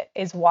market it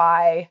is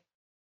why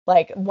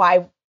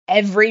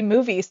every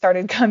movie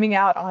started coming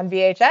out on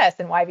VHS,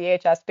 and why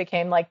VHS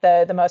became like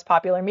the most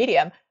popular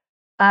medium.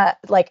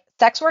 Like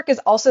sex work is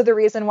also the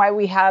reason why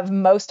we have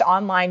most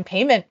online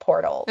payment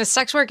portals. The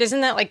sex work,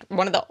 isn't that like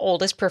one of the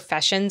oldest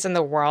professions in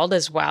the world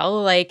as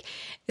well? Like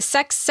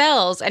sex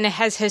sells, and it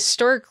has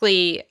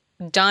historically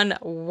done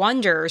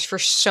wonders for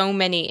so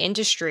many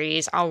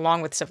industries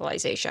along with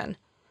civilization.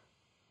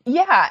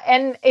 Yeah.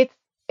 And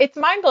it's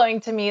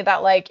mind-blowing to me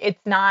that like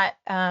it's not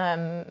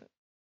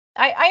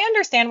I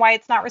understand why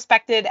it's not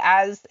respected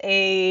as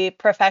a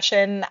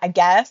profession, I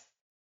guess.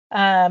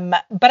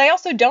 But I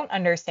also don't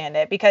understand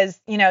it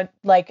because,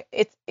 like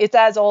it's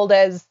as old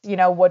as,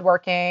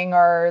 woodworking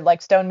or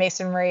like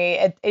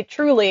stonemasonry. It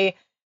truly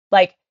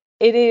like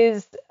it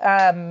is,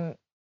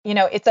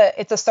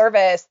 it's a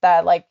service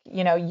that like,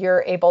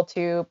 you're able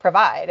to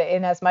provide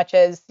in as much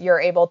as you're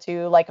able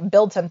to like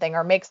build something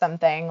or make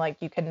something, like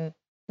you can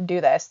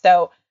do this.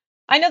 So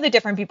I know that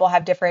different people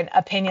have different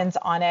opinions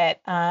on it.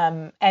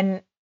 And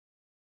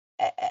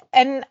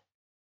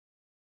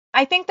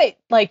I think that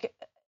like,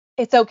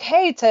 it's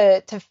okay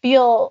to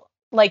feel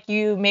like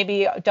you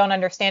maybe don't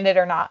understand it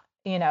or not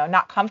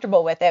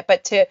comfortable with it,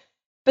 but to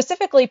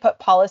specifically put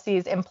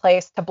policies in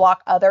place to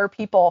block other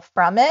people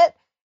from it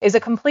is a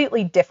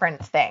completely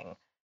different thing.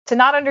 To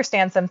not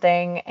understand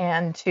something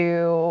and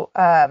to,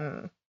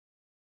 and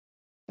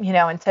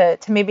to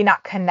maybe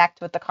not connect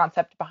with the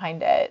concept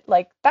behind it,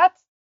 like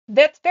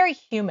that's very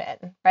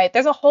human, right?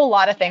 There's a whole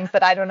lot of things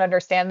that I don't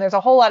understand. There's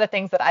a whole lot of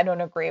things that I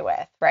don't agree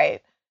with,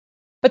 right?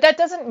 But that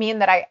doesn't mean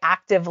that I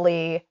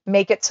actively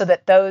make it so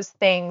that those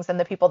things and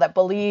the people that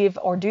believe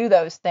or do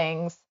those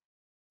things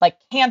like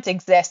can't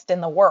exist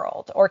in the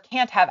world or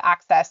can't have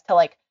access to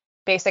like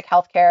basic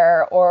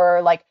healthcare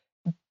or like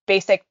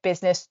basic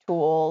business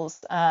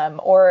tools,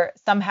 or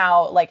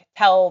somehow like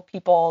tell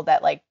people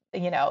that like,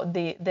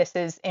 this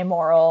is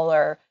immoral,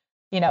 or,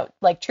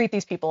 like treat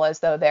these people as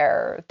though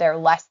they're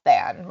less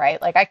than, right?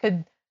 Like I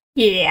could.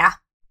 Yeah.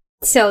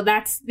 So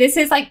this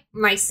is like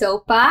my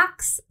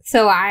soapbox.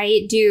 So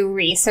I do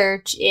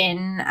research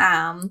in,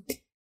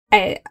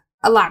 a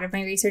lot of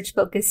my research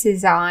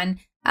focuses on,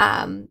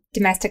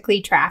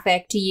 domestically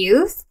trafficked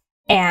youth.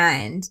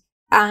 And,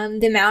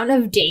 the amount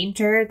of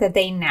danger that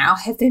they now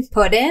have been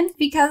put in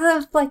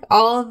because of like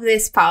all of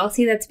this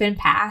policy that's been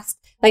passed.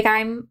 Like,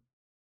 I'm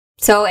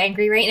so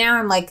angry right now.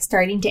 I'm like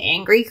starting to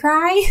angry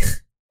cry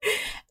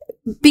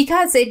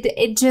because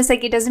it just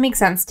like, it doesn't make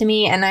sense to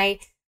me. And I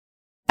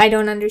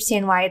don't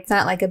understand why it's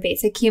not like a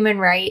basic human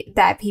right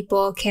that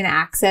people can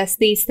access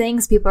these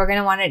things. People are going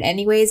to want it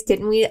anyways.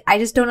 Didn't we? I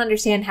just don't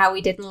understand how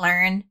we didn't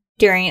learn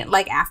during it,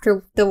 like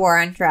after the war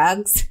on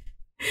drugs.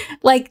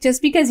 Like,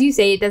 just because you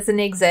say it doesn't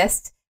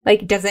exist,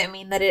 like, doesn't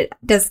mean that it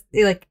does,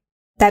 like,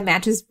 that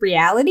matches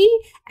reality.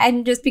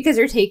 And just because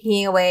you're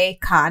taking away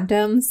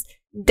condoms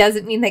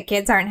doesn't mean that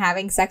kids aren't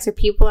having sex or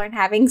people aren't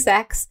having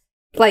sex.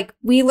 Like,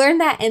 we learned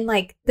that in,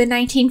 like, the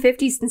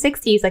 1950s and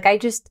 60s. Like,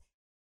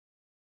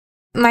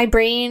 my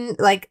brain,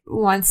 like,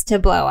 wants to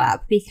blow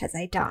up because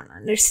I don't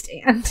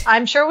understand.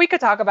 I'm sure we could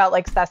talk about,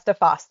 like, Sesta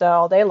Fosta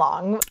all day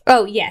long.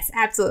 Oh, yes,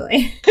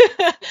 absolutely.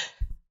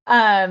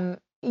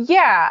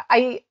 Yeah,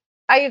 I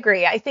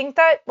agree. I think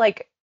that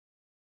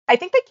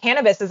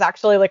cannabis is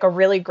actually like a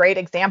really great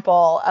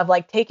example of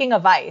like taking a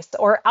vice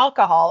or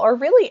alcohol or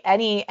really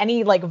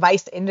any like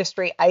vice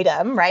industry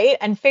item, right?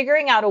 And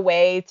figuring out a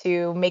way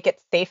to make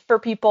it safe for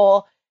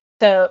people,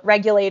 to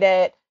regulate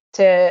it,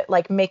 to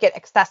like make it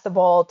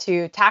accessible,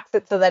 to tax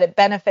it so that it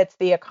benefits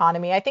the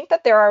economy. I think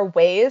that there are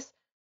ways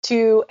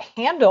to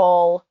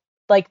handle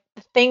like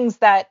things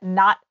that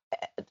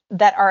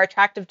are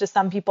attractive to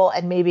some people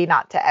and maybe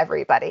not to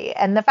everybody.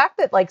 And the fact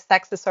that like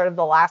sex is sort of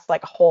the last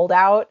like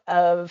holdout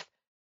of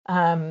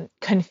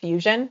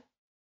confusion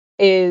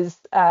is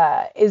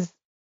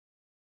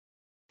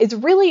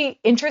really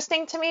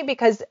interesting to me,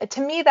 because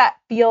to me that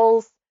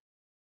feels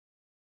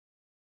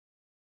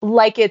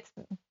like it's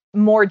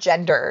more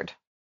gendered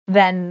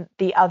than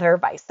the other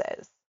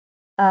vices.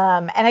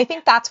 And I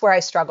think that's where I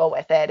struggle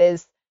with it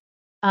is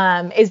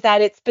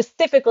that it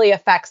specifically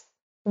affects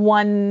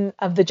one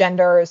of the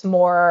genders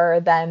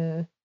more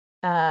than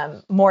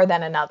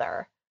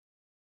another.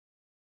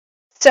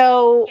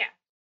 So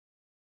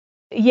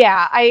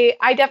yeah,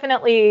 I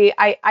definitely,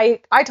 I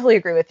totally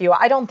agree with you.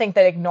 I don't think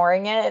that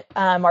ignoring it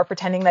or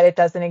pretending that it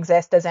doesn't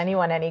exist does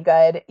anyone any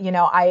good. You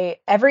know,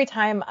 every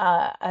time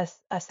a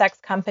sex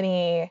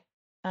company,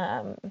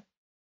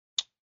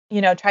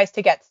 tries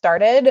to get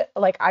started,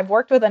 like I've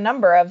worked with a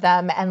number of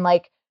them, and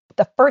like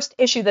the first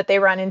issue that they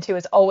run into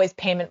is always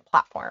payment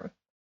platform.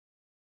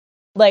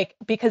 Like,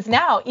 because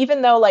now,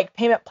 even though like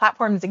payment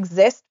platforms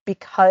exist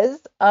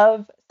because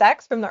of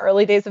sex from the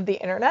early days of the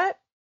internet,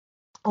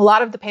 a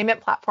lot of the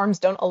payment platforms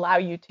don't allow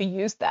you to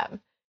use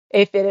them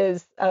if it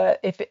is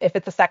if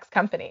it's a sex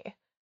company,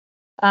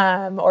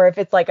 or if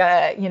it's like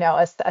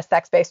a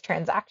sex-based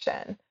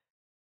transaction.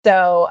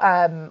 So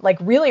like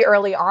really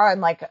early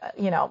on, like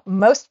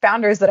most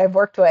founders that I've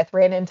worked with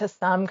ran into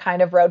some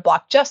kind of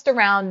roadblock just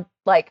around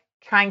like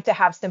trying to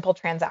have simple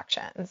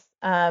transactions.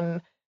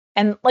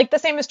 And like the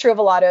same is true of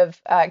a lot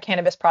of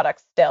cannabis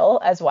products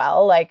still as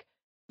well. Like,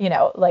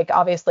 like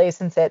obviously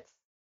since it's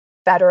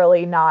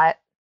federally not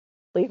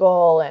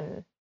legal,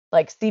 and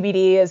like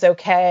CBD is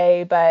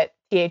okay, but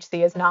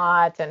THC is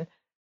not. And,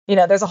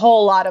 there's a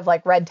whole lot of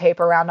like red tape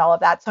around all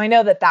of that. So I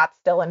know that that's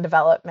still in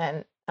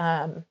development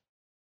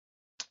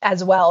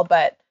as well.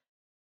 But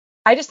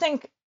I just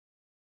think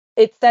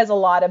it says a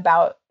lot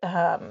about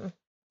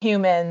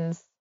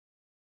humans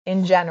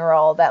in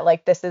general that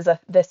like this is a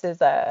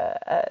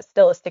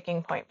still a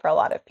sticking point for a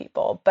lot of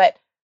people. But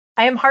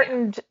I am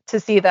heartened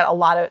to see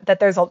that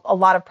there's a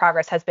lot of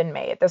progress has been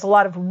made. There's a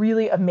lot of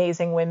really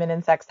amazing women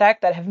in sex tech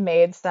that have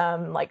made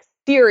some like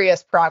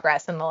serious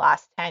progress in the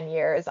last 10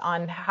 years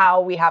on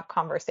how we have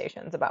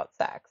conversations about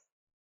sex.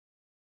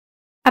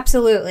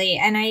 Absolutely.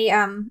 And I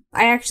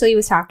actually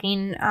was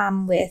talking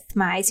with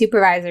my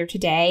supervisor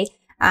today,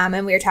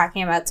 and we were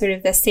talking about sort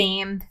of the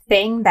same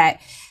thing, that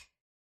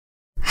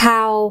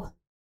how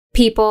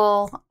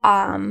people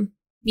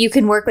you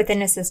can work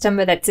within a system,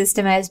 but that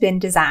system has been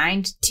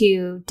designed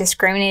to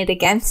discriminate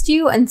against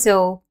you. And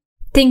so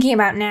thinking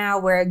about now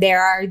where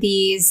there are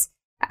these,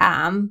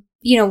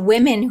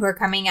 women who are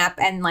coming up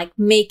and like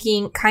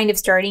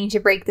starting to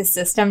break the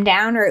system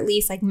down, or at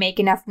least like make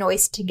enough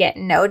noise to get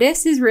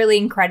noticed, is really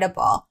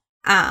incredible.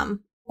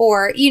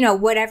 Or,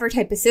 whatever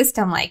type of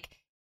system, like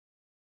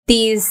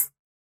these,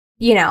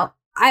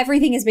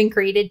 everything has been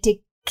created to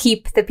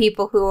keep the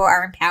people who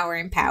are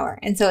in power.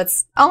 And so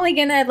it's only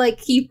gonna like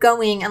keep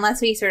going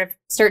unless we sort of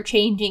start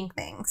changing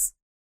things.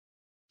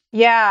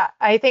 Yeah,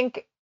 I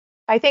think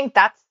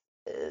that's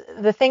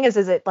the thing is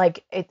it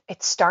like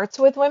it starts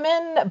with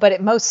women, but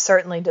it most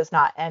certainly does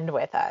not end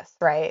with us,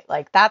 right?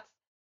 Like that's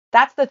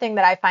the thing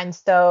that I find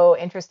so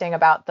interesting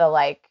about the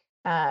like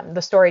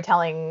the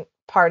storytelling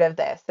part of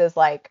this is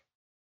like,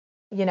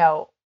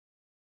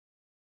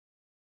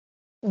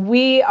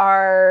 we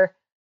are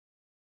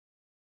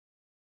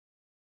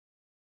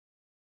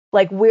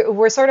like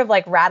we're sort of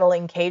like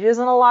rattling cages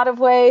in a lot of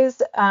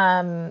ways.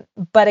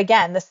 But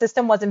again, the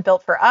system wasn't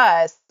built for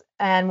us,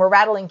 and we're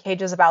rattling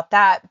cages about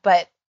that.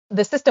 But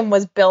the system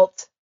was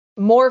built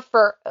more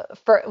for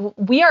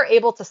we are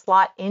able to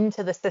slot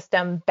into the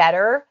system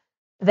better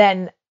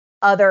than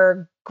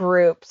other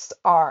groups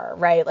are,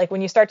 right? Like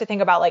when you start to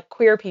think about like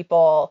queer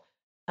people,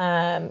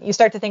 you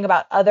start to think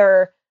about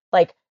other,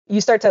 like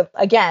you start to,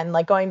 again,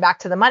 like going back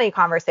to the money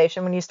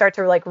conversation, when you start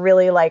to like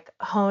really like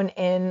hone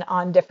in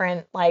on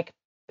different like,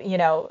 you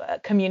know,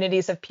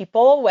 communities of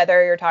people,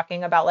 whether you're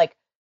talking about like,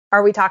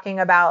 are we talking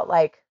about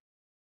like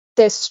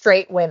cis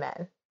straight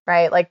women,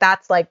 right? Like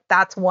that's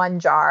one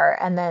jar.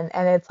 And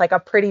it's like a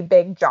pretty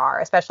big jar,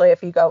 especially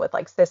if you go with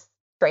like cis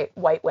straight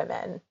white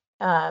women.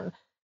 And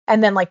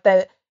then like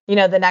the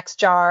next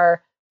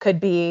jar could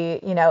be,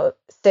 you know,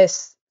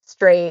 cis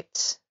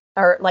straight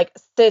or like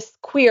cis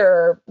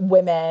queer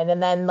women,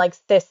 and then like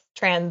cis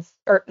trans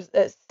or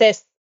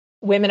cis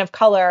women of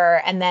color,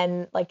 and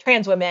then like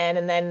trans women,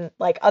 and then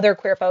like other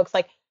queer folks.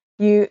 Like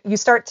you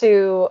start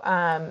to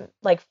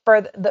like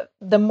for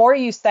the more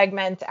you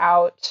segment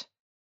out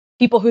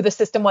people who the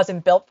system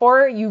wasn't built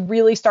for, you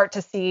really start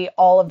to see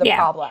all of the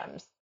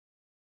problems.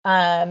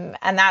 And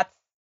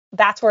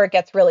that's where it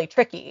gets really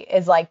tricky,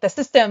 is like the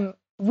system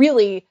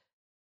really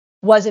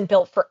wasn't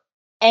built for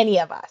any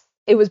of us.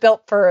 It was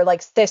built for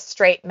like cis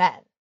straight men.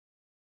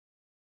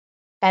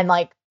 And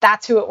like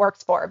that's who it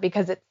works for,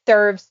 because it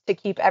serves to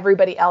keep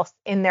everybody else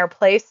in their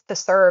place, to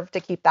serve to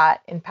keep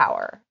that in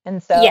power.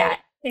 And so yeah,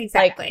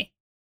 exactly. Like,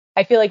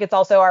 I feel like it's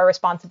also our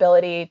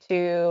responsibility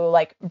to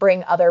like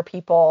bring other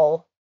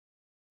people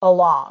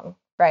along,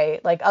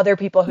 right? Like other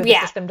people who the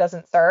system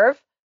doesn't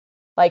serve.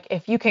 Like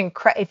if you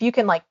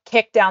can like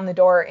kick down the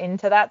door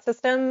into that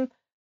system,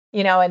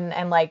 you know,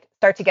 and like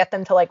start to get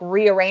them to like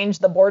rearrange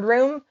the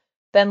boardroom,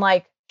 then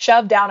like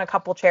shove down a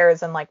couple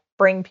chairs and like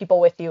bring people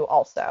with you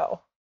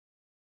also.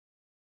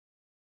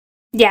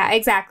 Yeah,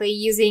 exactly.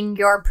 Using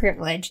your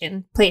privilege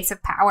in place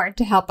of power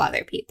to help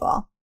other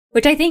people,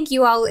 which I think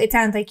it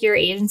sounds like your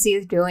agency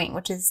is doing,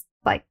 which is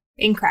like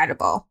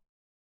incredible.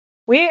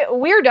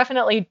 We're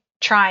definitely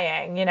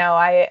trying, you know.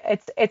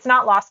 It's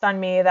not lost on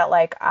me that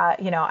like,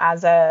 you know,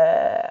 as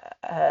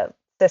a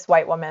cis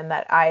white woman,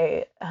 that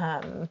I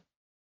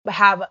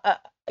have,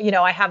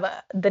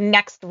 the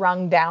next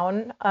rung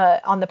down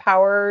on the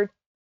power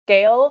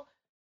scale.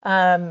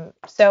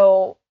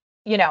 So,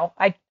 you know,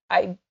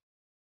 I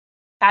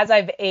as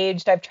I've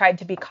aged, I've tried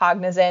to be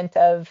cognizant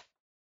of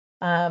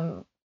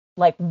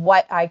like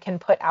what I can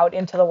put out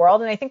into the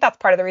world. And I think that's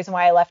part of the reason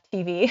why I left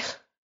TV,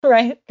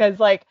 right? Because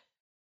like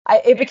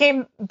it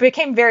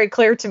became very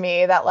clear to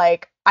me that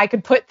like I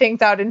could put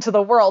things out into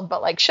the world,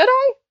 but like, should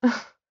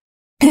I?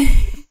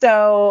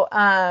 So,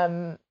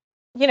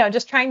 you know,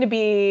 just trying to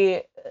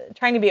be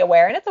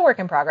aware, and it's a work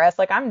in progress.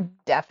 Like I'm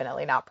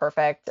definitely not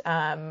perfect.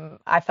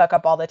 I fuck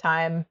up all the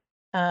time.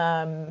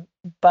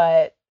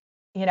 But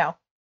you know,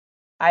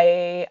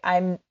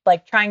 I'm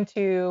like trying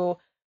to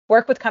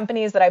work with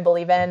companies that I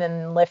believe in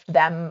and lift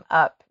them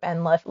up,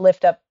 and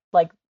lift up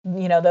like,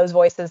 you know, those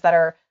voices that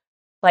are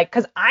like,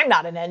 because I'm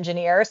not an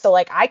engineer, so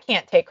like I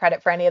can't take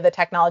credit for any of the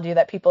technology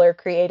that people are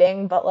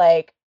creating, but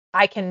like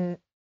I'm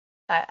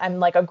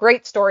like a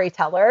great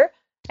storyteller,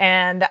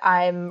 and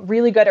I'm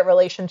really good at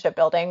relationship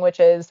building, which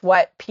is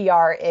what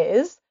PR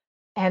is.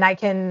 And I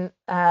can,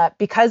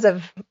 because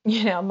of,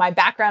 you know, my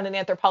background in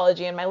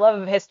anthropology and my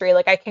love of history,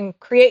 like I can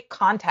create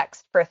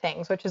context for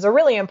things, which is a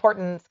really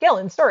important skill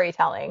in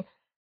storytelling.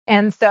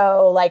 And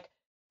so like,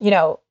 you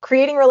know,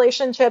 creating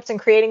relationships and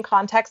creating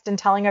context and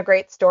telling a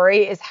great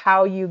story is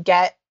how you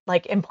get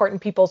like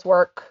important people's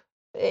work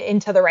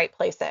into the right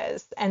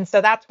places. And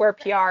so that's where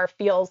PR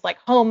feels like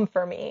home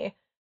for me,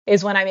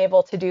 is when I'm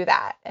able to do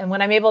that. And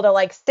when I'm able to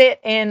like sit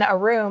in a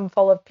room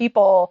full of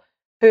people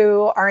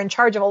who are in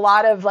charge of a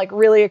lot of like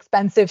really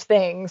expensive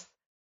things,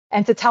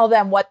 and to tell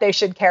them what they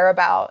should care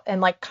about and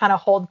like kind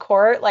of hold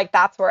court, like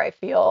that's where I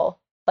feel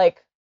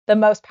like the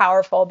most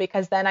powerful,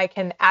 because then I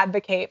can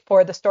advocate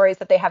for the stories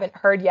that they haven't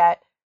heard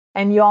yet.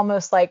 And you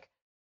almost like,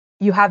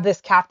 you have this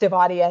captive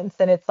audience,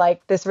 and it's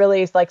like this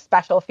really like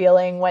special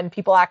feeling when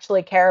people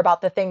actually care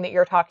about the thing that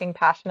you're talking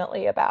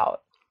passionately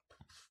about.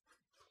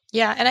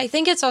 Yeah. And I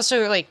think it's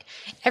also like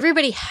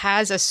everybody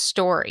has a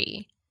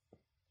story.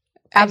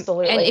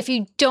 Absolutely. And if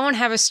you don't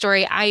have a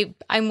story,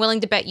 I'm willing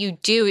to bet you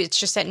do. It's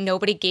just that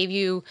nobody gave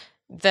you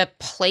the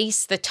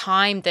place, the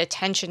time, the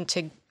attention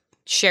to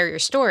share your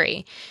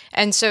story.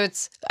 And so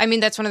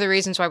that's one of the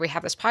reasons why we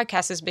have this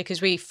podcast, is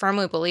because we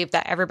firmly believe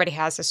that everybody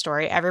has a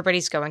story.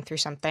 Everybody's going through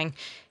something.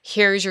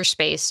 Here's your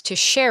space to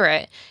share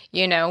it,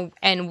 you know,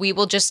 and we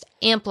will just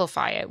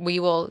amplify it. We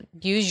will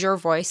use your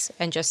voice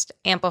and just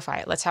amplify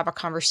it. Let's have a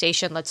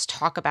conversation. Let's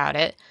talk about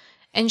it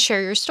and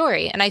share your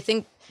story. And I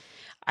think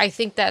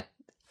that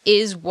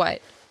is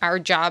what our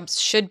jobs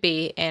should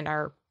be in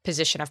our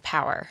position of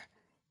power,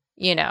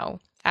 you know,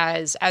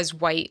 as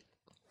white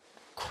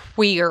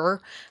queer,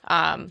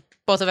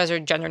 both of us are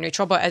gender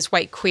neutral, but as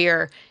white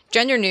queer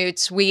gender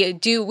neuts, we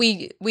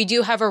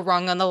do have a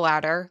rung on the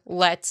ladder.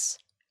 Let's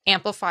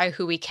amplify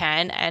who we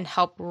can and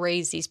help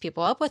raise these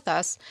people up with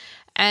us.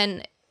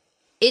 And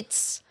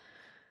it's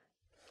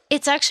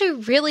actually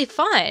really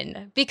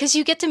fun, because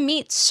you get to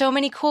meet so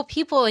many cool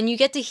people, and you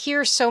get to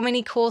hear so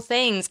many cool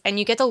things, and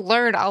you get to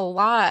learn a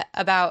lot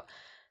about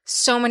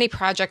so many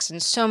projects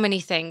and so many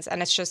things.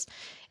 And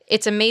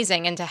it's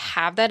amazing. And to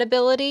have that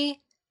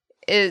ability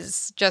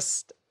is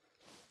just,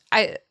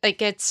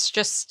 it's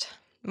just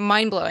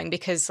mind blowing,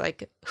 because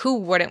like, who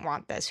wouldn't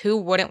want this? Who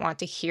wouldn't want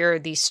to hear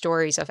these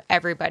stories of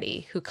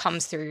everybody who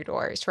comes through your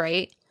doors,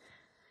 right?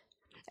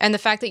 And the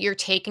fact that you're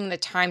taking the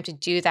time to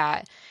do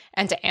that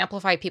and to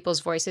amplify people's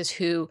voices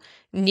who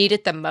need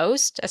it the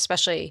most,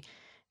 especially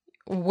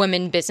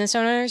women business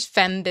owners,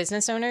 femme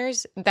business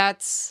owners,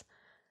 that's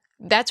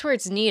where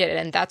it's needed,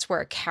 and that's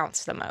where it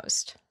counts the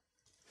most.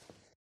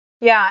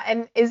 Yeah,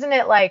 and isn't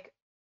it like,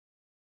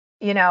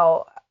 you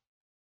know,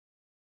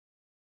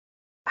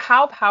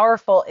 how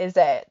powerful is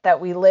it that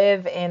we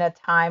live in a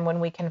time when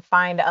we can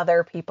find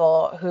other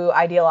people who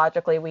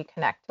ideologically we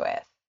connect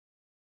with,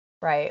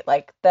 right?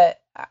 Like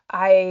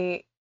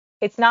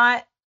it's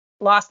not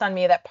lost on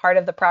me that part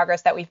of the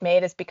progress that we've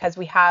made is because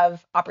we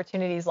have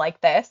opportunities like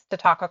this to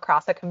talk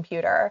across a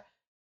computer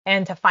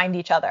and to find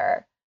each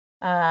other.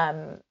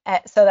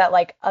 So that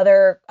like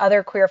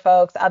other queer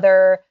folks,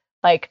 other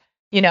like,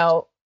 you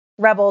know,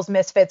 rebels,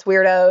 misfits,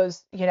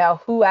 weirdos, you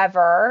know,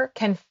 whoever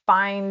can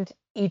find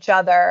each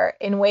other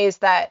in ways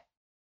that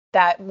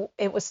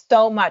it was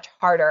so much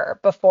harder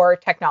before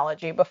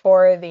technology,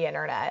 before the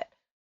internet.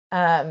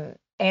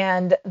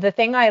 And the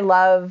thing I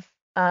love,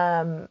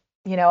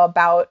 you know,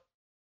 about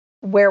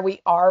where we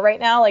are right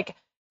now, like,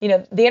 you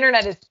know, the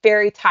internet is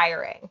very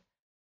tiring,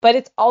 but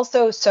it's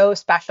also so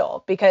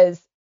special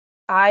because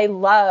I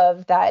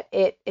love that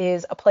it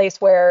is a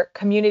place where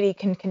community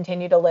can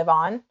continue to live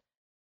on.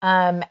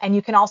 And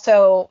you can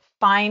also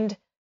find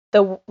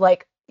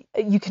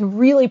you can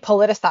really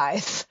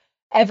politicize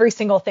every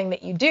single thing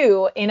that you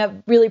do in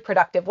a really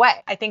productive way.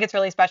 I think it's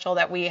really special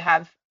that we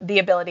have the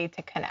ability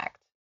to connect,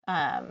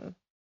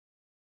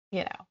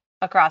 you know,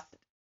 across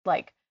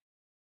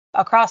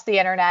the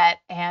internet,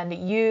 and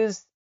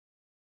use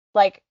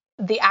like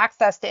the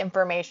access to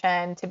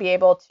information to be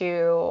able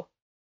to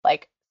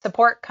like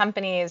support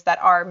companies that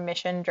are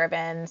mission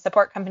driven,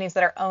 support companies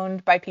that are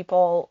owned by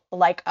people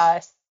like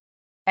us,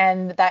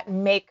 and that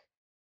make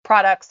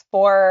products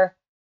for,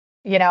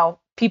 you know,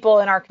 people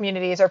in our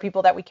communities or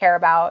people that we care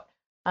about.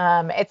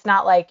 It's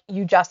not like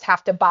you just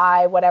have to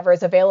buy whatever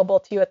is available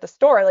to you at the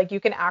store. Like you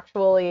can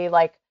actually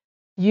like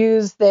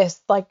use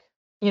this like,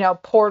 you know,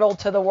 portal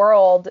to the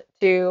world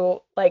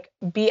to like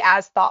be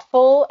as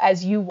thoughtful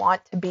as you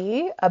want to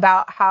be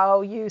about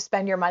how you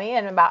spend your money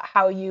and about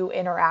how you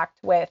interact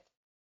with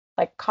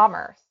like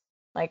commerce.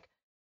 Like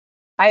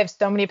I have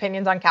so many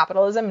opinions on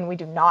capitalism, and we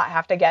do not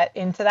have to get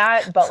into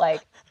that, but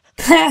like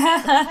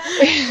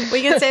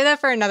we can say that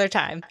for another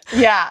time.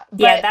 Yeah.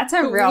 Yeah, that's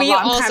a real we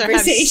long also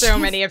conversation. have so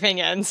many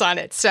opinions on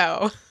it.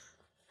 So,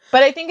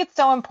 but I think it's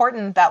so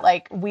important that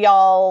like we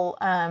all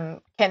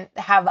can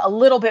have a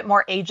little bit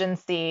more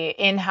agency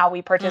in how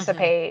we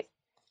participate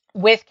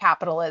with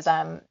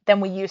capitalism than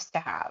we used to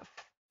have.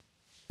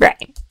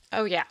 Right.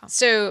 Oh yeah.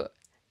 So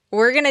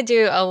we're going to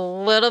do a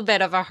little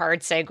bit of a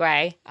hard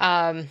segue.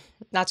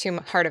 Not too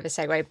hard of a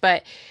segue,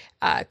 but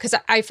because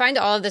I find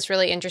all of this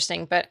really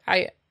interesting, but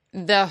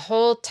the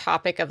whole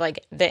topic of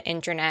like the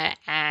internet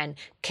and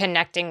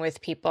connecting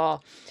with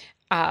people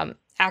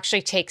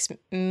actually takes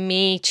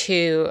me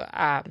to,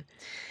 I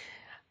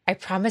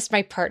promised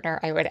my partner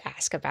I would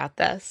ask about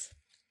this,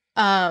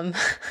 about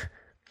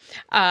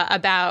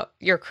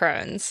your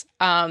Crohn's.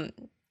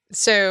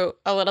 So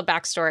a little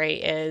backstory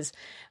is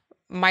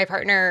my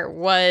partner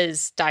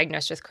was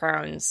diagnosed with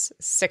Crohn's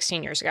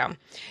 16 years ago.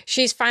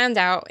 She's found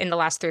out in the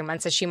last 3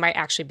 months that she might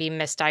actually be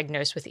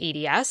misdiagnosed with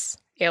EDS,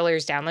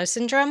 Ehlers-Danlos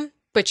syndrome,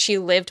 but she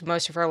lived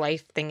most of her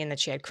life thinking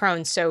that she had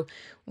Crohn's. So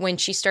when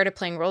she started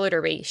playing roller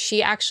derby,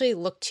 she actually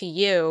looked to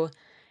you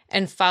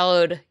and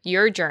followed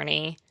your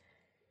journey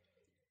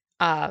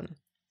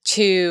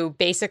to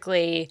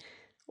basically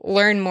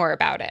learn more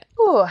about it.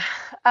 Ooh,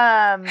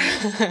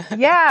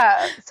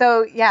 yeah.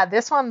 So yeah,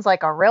 this one's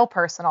like a real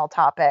personal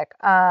topic.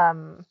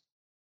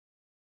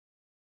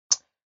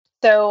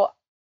 So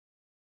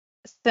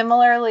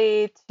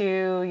similarly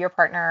to your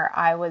partner,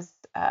 I was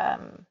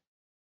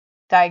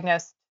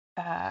diagnosed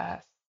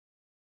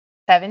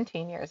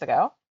 17 years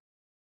ago.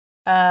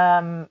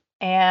 And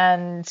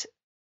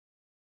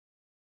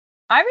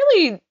I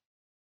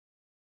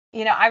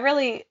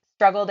really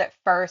struggled at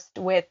first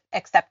with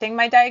accepting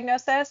my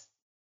diagnosis.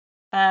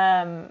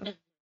 I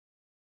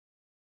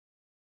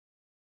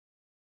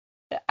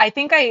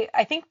think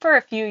for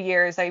a few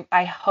years,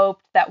 I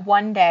hoped that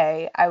one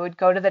day I would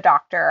go to the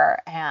doctor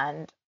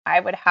and I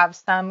would have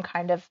some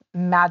kind of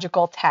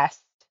magical test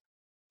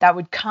that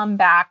would come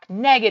back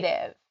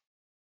negative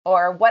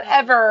or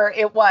whatever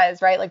it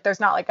was, right? Like there's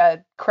not like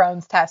a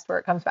Crohn's test where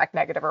it comes back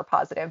negative or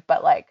positive,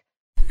 but like,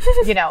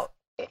 you know,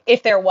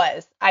 if there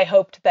was, I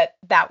hoped that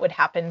that would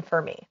happen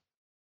for me.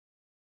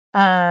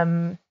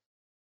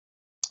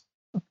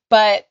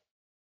 But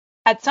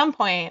at some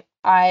point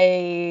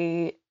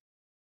I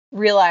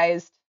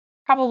realized,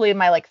 probably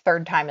my like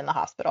third time in the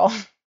hospital,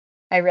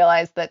 I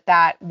realized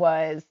that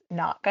was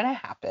not going to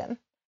happen.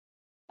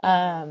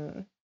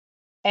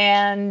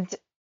 And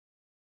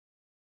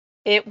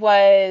it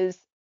was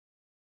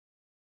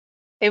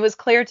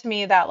clear to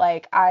me that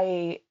like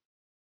I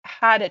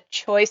had a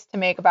choice to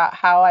make about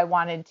how I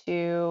wanted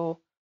to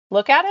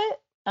look at it.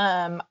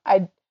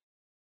 I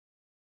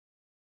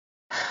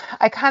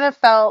kind of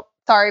felt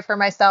sorry for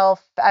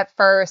myself at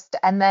first,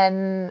 and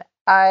then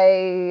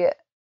I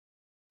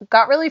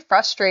got really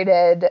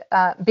frustrated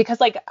because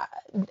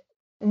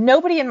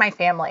nobody in my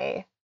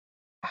family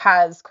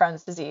has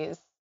Crohn's disease,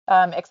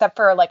 except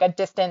for like a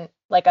distant,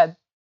 like a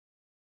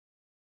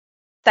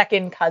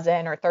second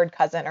cousin or third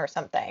cousin or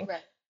something.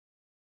 Right.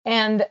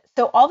 And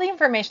so all the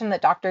information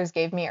that doctors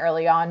gave me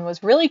early on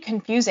was really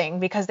confusing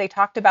because they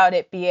talked about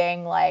it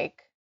being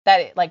like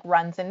that it like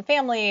runs in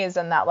families,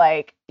 and that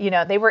like,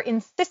 they were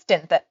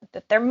insistent that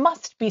there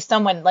must be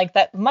someone like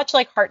that, much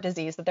like heart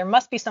disease, that there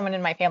must be someone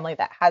in my family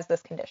that has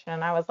this condition.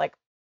 And I was like,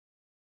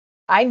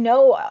 I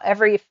know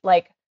every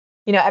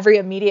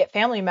immediate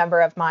family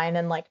member of mine,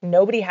 and like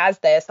nobody has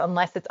this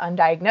unless it's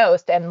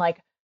undiagnosed. And like,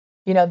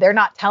 they're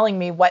not telling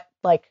me what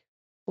like,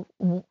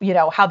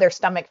 how their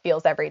stomach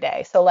feels every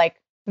day. So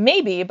like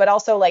maybe, but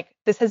also like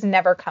this has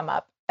never come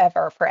up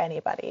ever for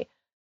anybody.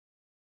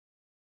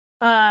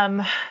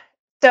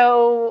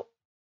 So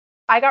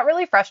I got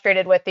really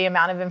frustrated with the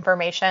amount of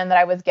information that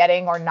I was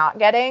getting or not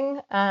getting.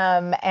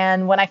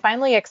 And when I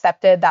finally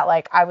accepted that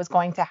like I was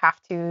going to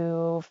have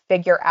to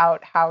figure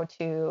out how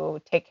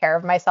to take care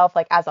of myself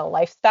like as a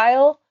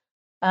lifestyle,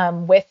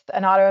 with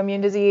an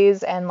autoimmune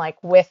disease and like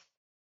with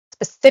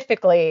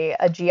specifically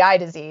a GI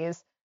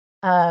disease,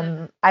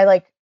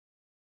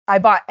 I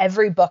bought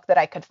every book that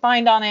I could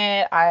find on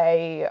it.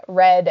 I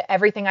read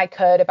everything I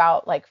could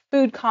about like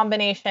food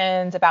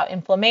combinations, about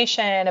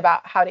inflammation,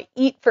 about how to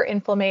eat for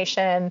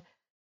inflammation.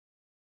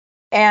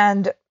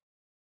 And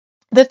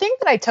the thing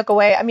that I took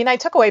away, I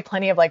took away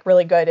plenty of like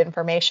really good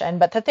information,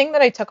 but the thing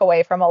that I took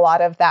away from a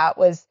lot of that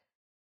was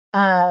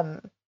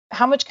how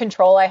much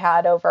control I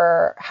had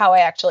over how I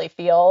actually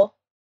feel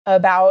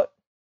about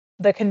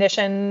the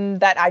condition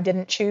that I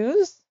didn't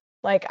choose.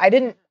 Like I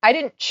didn't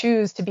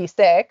choose to be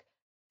sick,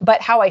 but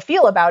how I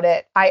feel about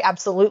it, I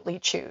absolutely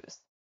choose.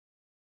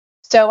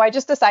 So I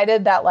just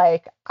decided that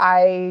like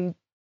I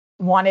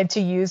wanted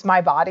to use my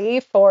body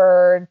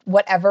for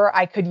whatever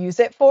I could use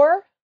it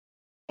for,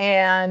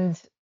 and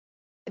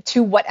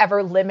to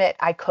whatever limit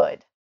I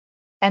could.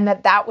 And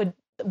that would,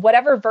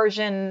 whatever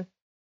version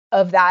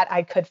of that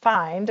I could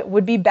find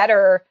would be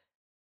better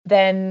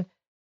than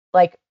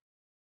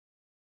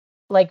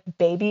like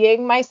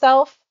babying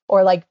myself,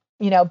 or like,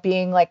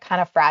 being like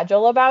kind of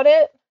fragile about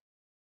it.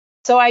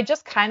 So I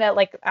just kind of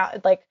like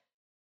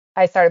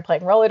I started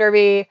playing roller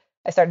derby.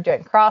 I started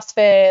doing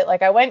CrossFit.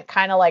 Like I went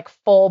kind of like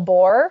full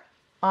bore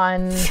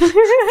on.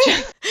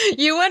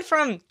 You went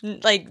from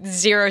like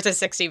 0 to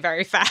 60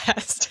 very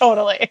fast.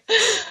 Totally.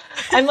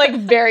 I'm like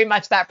very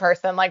much that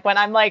person. Like when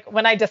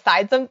I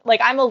decide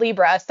like I'm a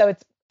Libra, so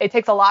it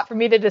takes a lot for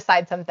me to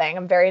decide something.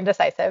 I'm very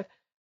indecisive.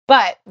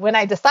 But when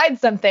I decide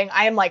something,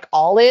 I am like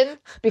all in,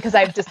 because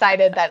I've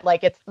decided that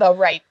like it's the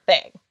right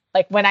thing.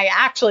 Like when I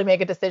actually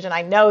make a decision,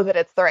 I know that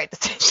it's the right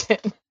decision.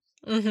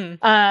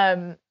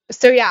 Mm-hmm.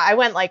 So yeah,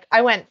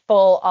 I went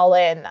full all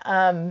in.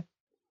 And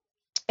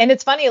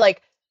it's funny,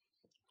 like,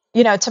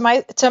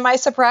 to my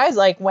surprise,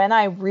 like when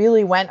I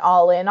really went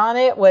all in on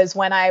it was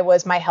when I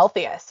was my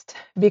healthiest,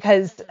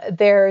 because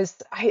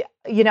I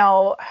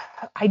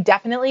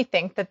definitely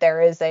think that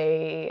there is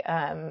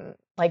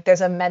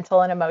there's a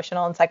mental and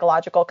emotional and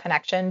psychological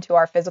connection to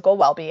our physical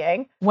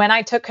well-being. When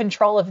I took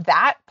control of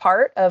that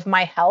part of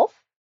my health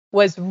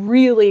was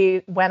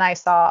really when I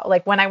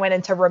went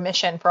into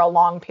remission for a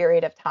long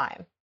period of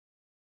time.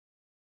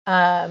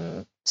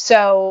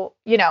 So,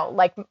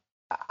 like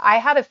I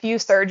had a few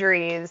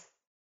surgeries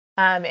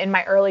in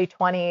my early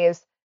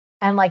 20s,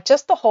 and like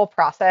just the whole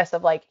process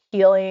of like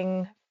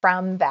healing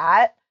from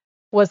that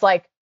was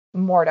like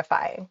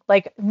mortifying.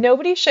 Like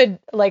nobody should,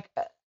 like,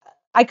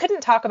 I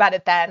couldn't talk about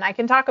it then. I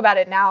can talk about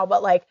it now,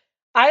 but like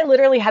I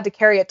literally had to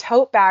carry a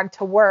tote bag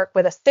to work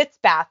with a sitz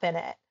bath in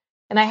it.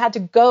 And I had to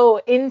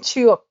go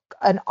into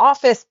an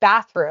office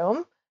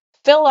bathroom,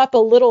 fill up a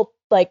little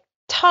like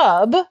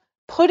tub,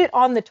 put it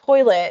on the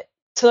toilet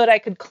so that I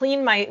could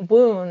clean my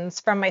wounds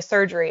from my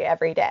surgery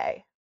every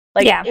day.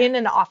 Like in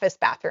an office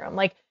bathroom.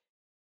 Like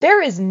there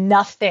is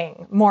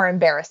nothing more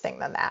embarrassing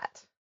than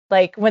that.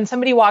 Like when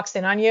somebody walks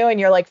in on you and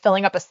you're like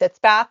filling up a sitz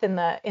bath in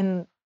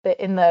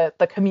the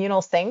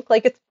communal sink,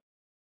 like it's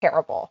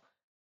terrible.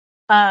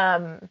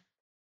 And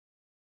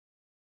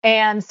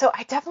so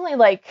I definitely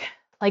like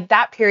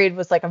that period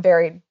was like a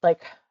very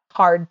like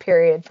hard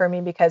period for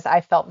me, because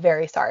I felt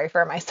very sorry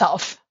for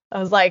myself. I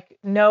was like,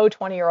 no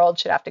 20-year-old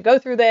should have to go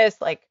through this.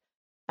 Like,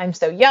 I'm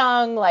so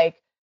young.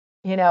 Like,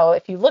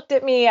 if you looked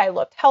at me, I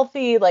looked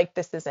healthy. Like,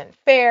 this isn't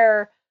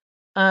fair.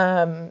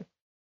 And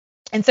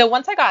so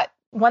once I got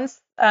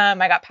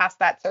past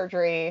that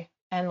surgery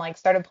and like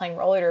started playing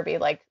roller derby,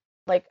 like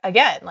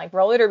again, like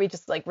roller derby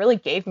just like really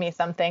gave me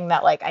something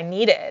that like I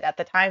needed at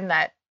the time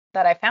that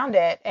I found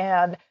it.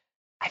 And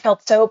I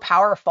felt so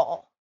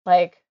powerful.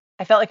 Like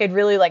I felt like I'd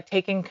really like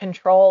taken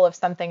control of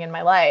something in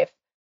my life.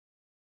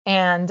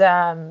 And,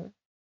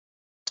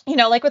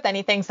 like with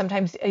anything,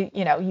 sometimes,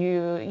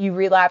 you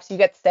relapse, you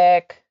get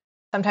sick.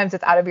 sometimes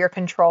it's out of your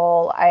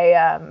control.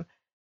 I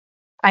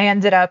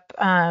ended up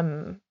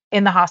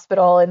in the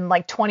hospital in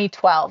like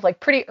 2012, like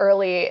pretty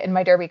early in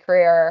my derby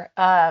career,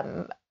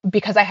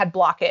 because I had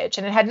blockage,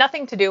 and it had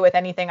nothing to do with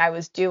anything I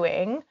was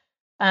doing.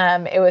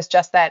 It was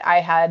just that I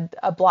had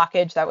a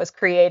blockage that was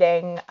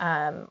creating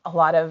a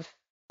lot of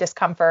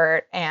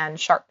discomfort and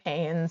sharp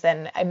pains,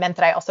 and it meant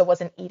that I also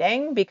wasn't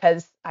eating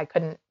because I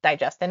couldn't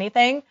digest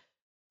anything.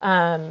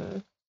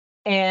 And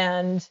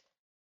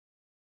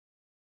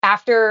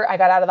after I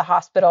got out of the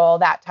hospital,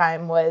 that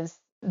time was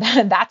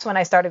that's when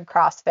I started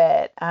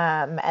CrossFit,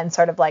 and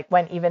sort of like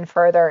went even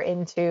further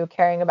into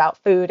caring about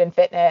food and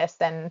fitness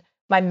and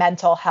my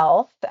mental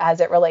health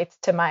as it relates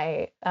to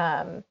my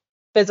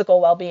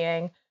physical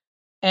well-being.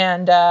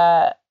 And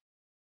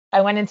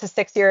I went into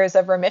 6 years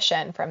of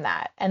remission from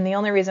that. And the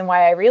only reason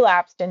why I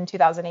relapsed in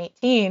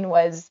 2018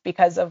 was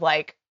because of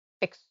like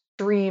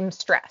extreme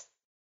stress.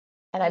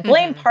 And I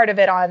blame part of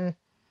it on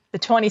the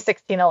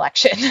 2016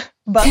 election,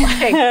 but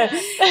like,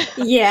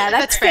 yeah,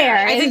 that's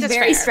fair. I think it's that's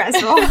very fair.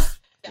 stressful.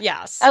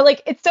 Yes.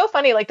 Like, it's so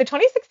funny. Like the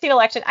 2016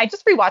 election, I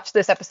just rewatched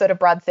this episode of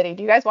Broad City.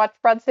 Do you guys watch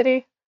Broad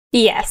City?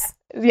 Yes.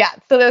 Yeah.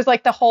 So there's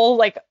like the whole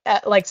like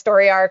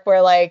story arc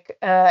where like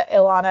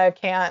Ilana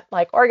can't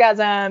like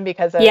orgasm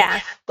because of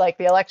like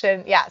the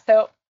election. Yeah.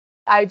 So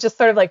I just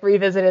sort of like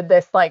revisited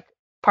this like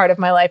part of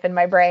my life in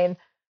my brain.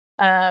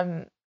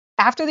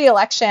 After the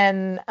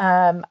election,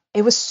 I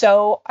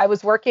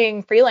was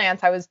working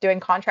freelance. I was doing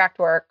contract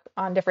work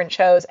on different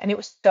shows, and it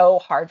was so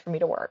hard for me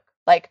to work.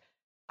 Like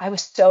I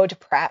was so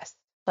depressed.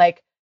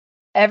 Like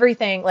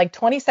everything, like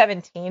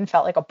 2017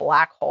 felt like a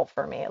black hole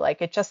for me.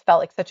 Like it just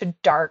felt like such a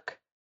dark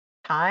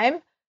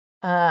time.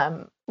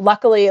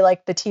 Luckily,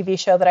 like the TV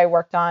show that I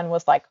worked on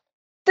was like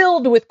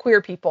filled with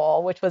queer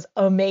people, which was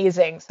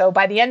amazing. So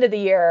by the end of the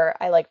year,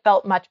 I like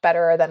felt much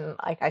better than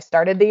like I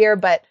started the year,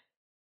 but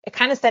it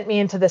kind of sent me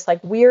into this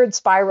like weird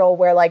spiral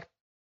where like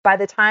by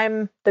the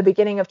time the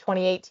beginning of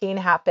 2018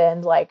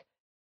 happened, like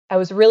I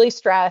was really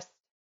stressed.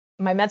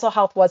 My mental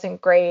health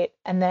wasn't great.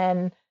 And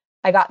then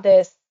I got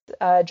this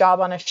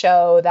job on a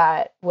show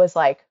that was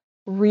like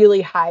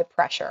really high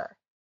pressure.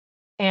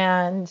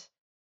 And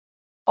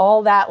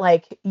all that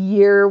like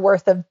year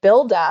worth of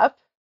buildup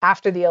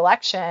after the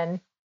election,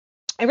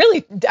 I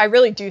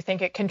really do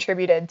think it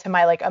contributed to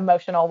my like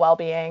emotional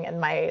well-being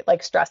and my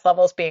like stress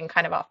levels being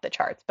kind of off the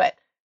charts. But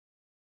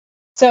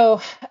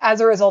so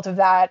as a result of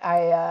that,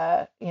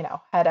 I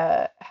had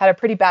a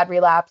pretty bad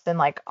relapse and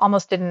like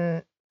almost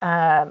didn't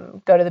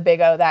go to the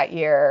Big O that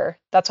year.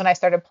 That's when I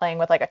started playing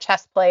with like a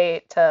chest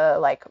plate to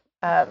like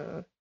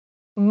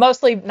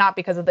mostly not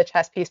because of the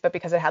chest piece, but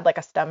because it had like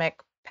a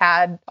stomach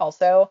pad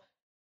also.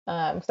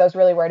 Because I was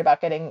really worried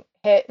about getting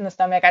hit in the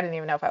stomach. I didn't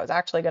even know if I was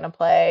actually going to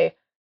play.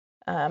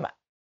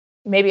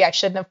 Maybe I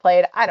shouldn't have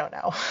played. I don't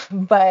know.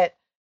 But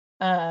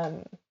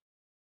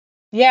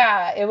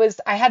yeah,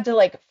 I had to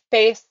like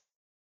face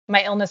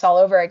my illness all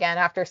over again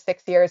after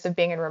 6 years of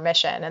being in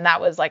remission. And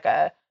that was like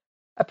a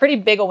pretty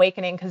big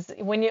awakening, because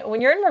when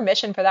you're in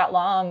remission for that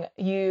long,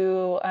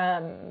 you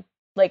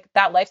like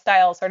that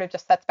lifestyle sort of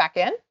just sets back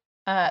in.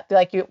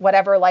 Like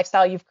whatever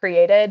lifestyle you've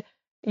created,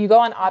 you go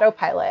on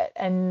autopilot,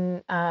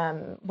 and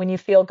when you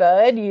feel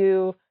good,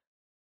 you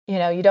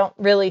don't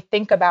really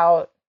think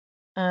about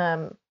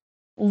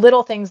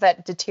little things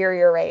that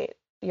deteriorate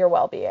your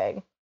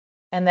well-being,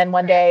 and then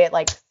one day it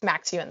like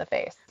smacks you in the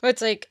face.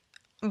 It's like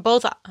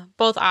both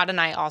Odd and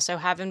I also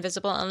have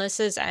invisible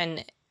illnesses,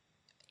 and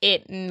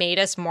it made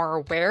us more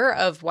aware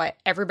of what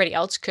everybody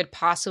else could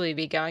possibly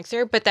be going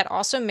through, but that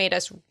also made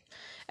us,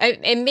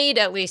 it made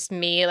at least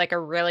me like a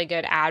really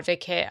good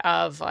advocate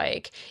of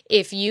like,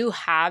 if you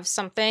have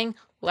something,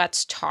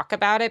 let's talk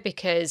about it,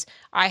 because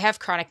I have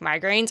chronic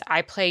migraines.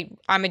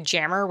 I'm a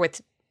jammer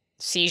with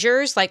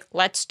seizures. Like,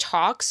 let's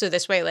talk. So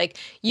this way, like,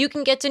 you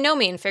can get to know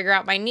me and figure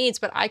out my needs,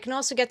 but I can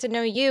also get to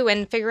know you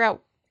and figure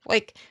out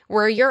like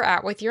where you're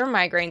at with your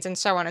migraines and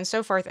so on and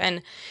so forth.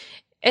 And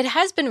it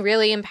has been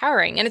really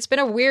empowering, and it's been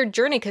a weird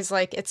journey because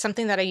like it's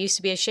something that I used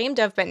to be ashamed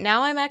of, but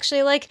now I'm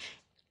actually like,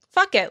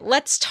 fuck it,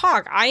 let's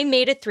talk. I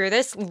made it through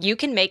this. You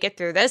can make it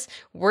through this.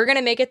 We're going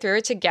to make it through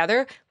it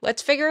together.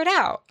 Let's figure it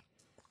out.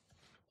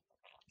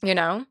 You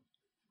know?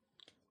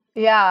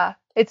 Yeah.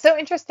 It's so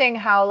interesting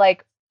how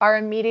like our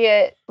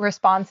immediate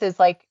response is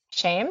like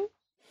shame.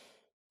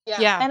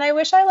 Yeah. And I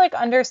wish I like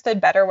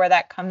understood better where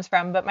that comes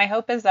from, but my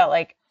hope is that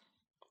like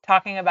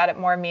talking about it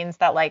more means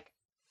that like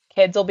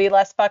kids will be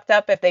less fucked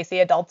up if they see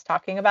adults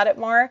talking about it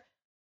more.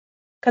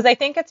 Because I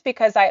think it's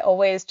because I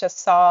always just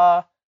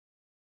saw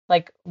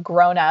like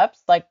grown-ups,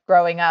 like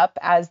growing up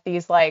as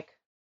these like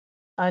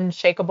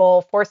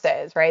unshakable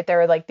forces, right? There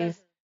were like these,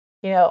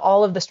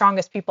 all of the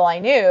strongest people I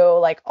knew,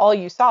 like all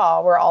you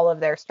saw were all of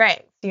their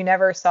strengths. You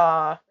never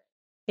saw,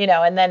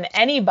 and then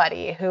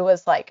anybody who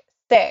was like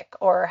sick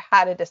or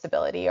had a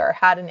disability or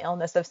had an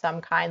illness of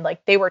some kind,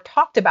 like they were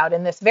talked about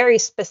in this very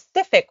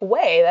specific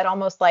way that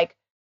almost like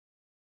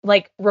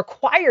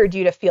required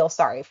you to feel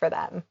sorry for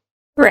them.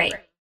 Right.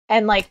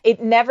 And like, it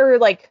never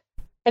like,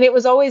 and it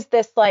was always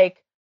this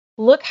like,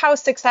 look how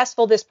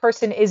successful this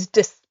person is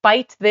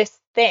despite this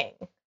thing.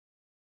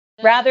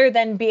 rather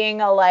than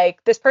being a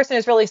like, this person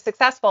is really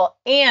successful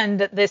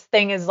and this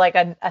thing is like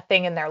a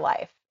thing in their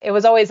life. It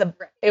was always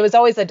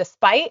a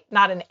despite,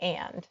 not an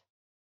and.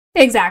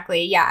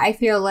 Exactly. Yeah. I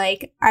feel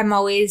like I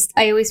always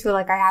feel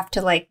like I have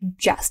to like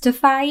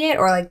justify it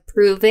or like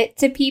prove it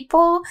to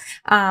people.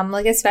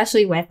 Like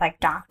especially with like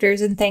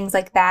doctors and things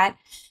like that.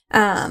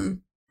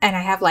 And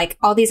I have like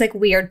all these like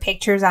weird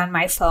pictures on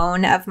my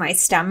phone of my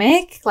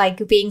stomach,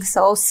 like being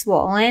so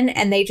swollen,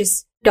 and they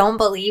just don't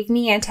believe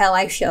me until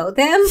I show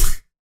them.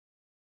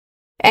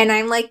 And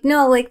I'm like,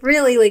 no, like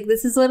really, like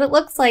this is what it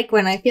looks like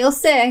when I feel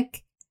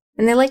sick.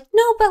 And they're like,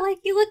 no, but like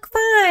you look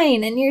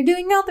fine and you're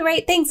doing all the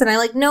right things. And I'm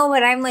like, no,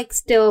 but I'm like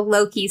still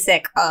low-key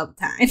sick all the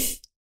time.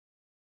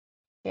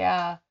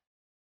 Yeah.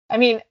 I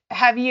mean,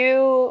 have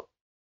you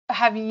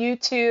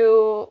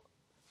two,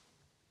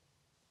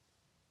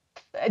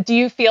 do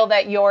you feel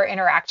that your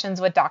interactions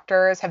with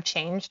doctors have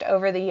changed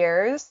over the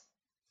years?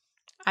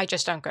 I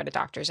just don't go to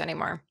doctors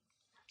anymore.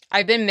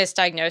 I've been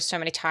misdiagnosed so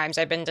many times.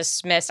 I've been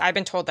dismissed. I've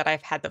been told that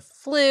I've had the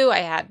flu. I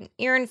had an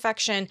ear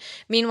infection.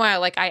 Meanwhile,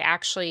 like I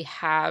actually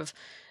have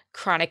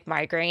chronic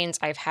migraines.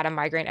 I've had a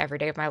migraine every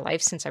day of my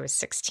life since I was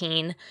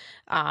 16.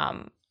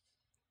 And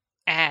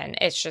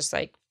it's just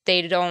like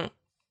migraines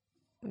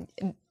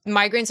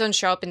don't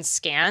show up in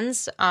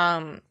scans,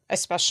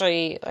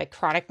 especially like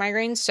chronic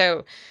migraines.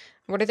 So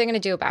what are they going to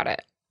do about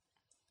it?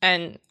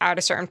 And at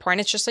a certain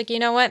point, it's just like, you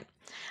know what?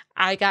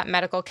 I got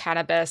medical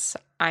cannabis.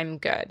 I'm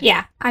good.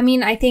 Yeah. I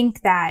mean, I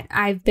think that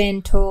I've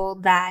been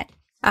told that,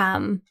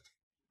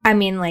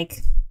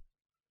 like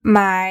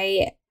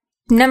my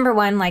number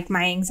one, like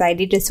my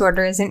anxiety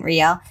disorder isn't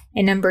real.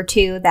 And number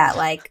two, that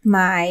like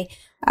my,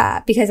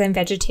 because I'm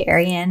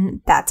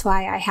vegetarian, that's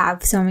why I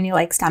have so many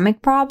like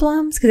stomach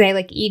problems, because I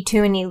like eat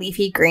too many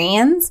leafy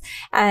greens.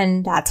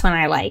 And that's when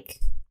I like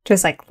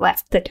just like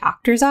left the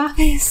doctor's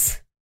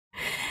office.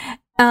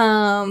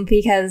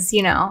 Because,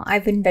 you know,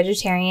 I've been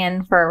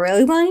vegetarian for a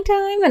really long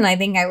time and I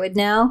think I would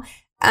know.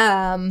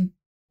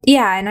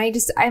 Yeah. And I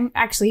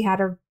actually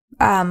had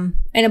an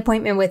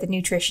appointment with a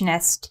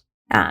nutritionist,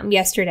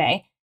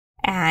 yesterday.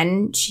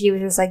 And she was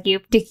just like, you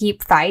have to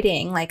keep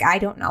fighting. Like, I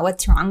don't know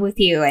what's wrong with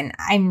you. And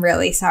I'm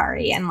really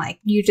sorry. And like,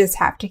 you just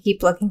have to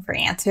keep looking for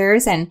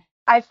answers. And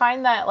I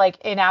find that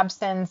like in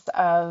absence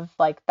of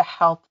like the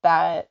help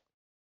that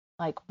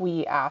like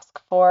we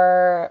ask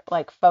for,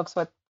 like folks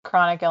with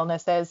chronic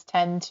illnesses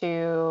tend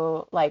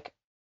to like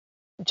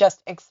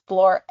just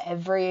explore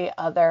every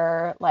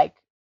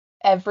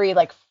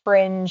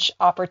fringe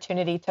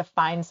opportunity to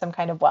find some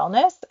kind of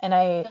wellness. And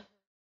I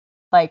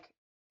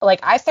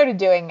I started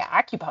doing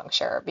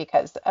acupuncture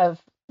because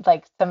of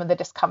like some of the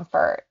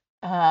discomfort.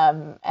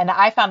 And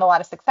I found a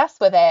lot of success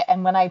with it.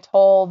 And when I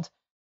told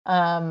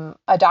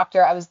a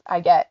doctor,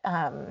 I get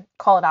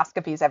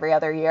colonoscopies every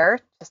other year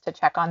just to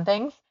check on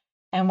things.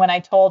 And when I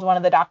told one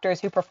of the doctors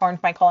who performed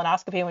my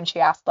colonoscopy, when she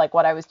asked like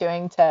what I was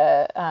doing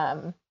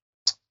to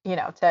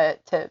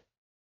to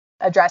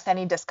address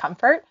any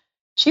discomfort,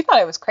 she thought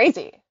I was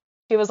crazy.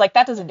 She was like,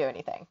 that doesn't do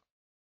anything.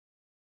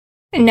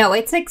 No,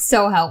 it's like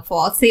so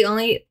helpful. It's the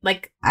only,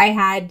 like, I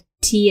had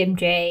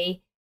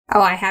TMJ.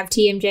 Oh, I have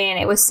TMJ and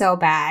it was so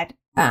bad.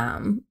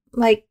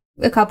 Like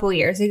a couple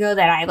years ago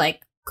that I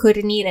like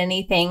couldn't eat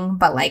anything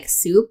but like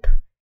soup.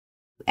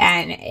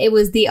 And it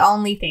was the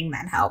only thing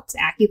that helped,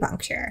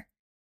 acupuncture.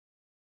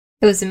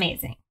 It was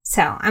amazing.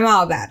 So I'm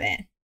all about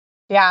it.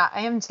 Yeah,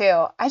 I am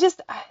too.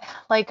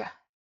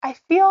 I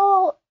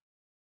feel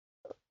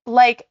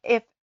like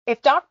if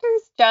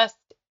doctors just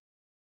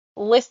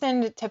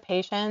listened to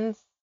patients,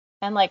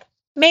 and like,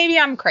 maybe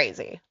I'm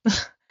crazy,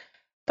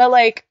 but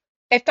like,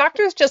 if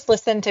doctors just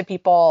listened to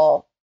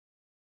people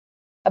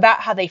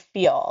about how they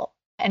feel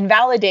and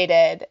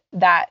validated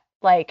that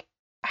like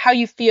how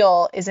you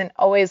feel isn't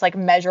always like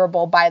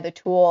measurable by the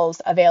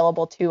tools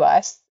available to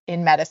us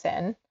in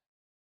medicine,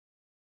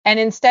 and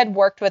instead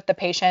worked with the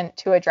patient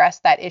to address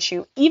that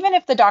issue, even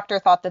if the doctor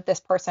thought that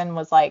this person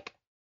was like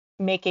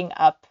making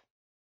up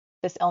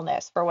this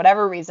illness for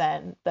whatever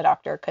reason, the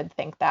doctor could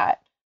think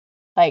that,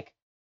 like,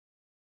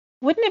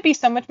 wouldn't it be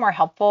so much more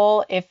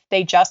helpful if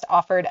they just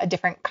offered a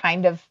different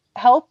kind of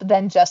help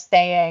than just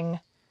saying,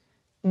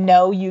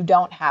 no, you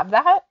don't have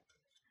that?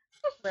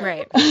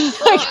 Right. Would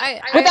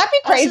that be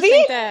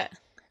crazy? That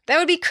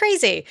would be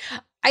crazy.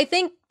 I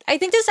think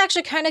this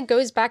actually kind of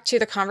goes back to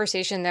the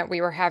conversation that we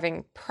were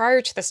having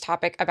prior to this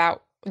topic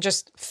about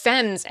just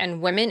femmes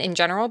and women in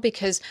general,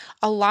 because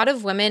a lot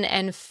of women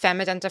and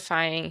femme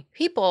identifying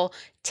people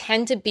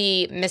tend to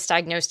be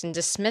misdiagnosed and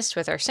dismissed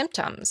with our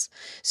symptoms.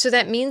 So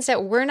that means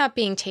that we're not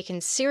being taken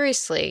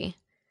seriously.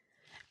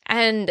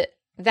 And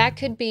that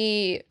could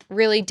be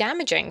really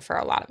damaging for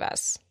a lot of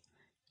us,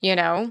 you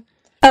know?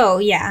 Oh,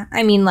 yeah.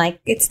 I mean,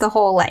 like, it's the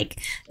whole, like,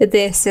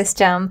 the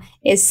system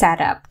is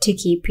set up to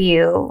keep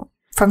you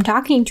from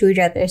talking to each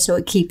other, so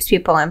it keeps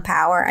people in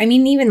power. I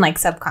mean, even like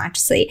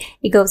subconsciously,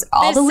 it goes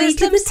all the way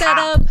to the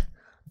top.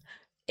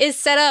 Is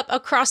set up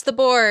across the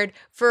board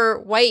for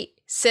white,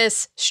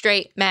 cis,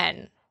 straight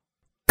men.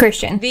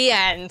 Christian. The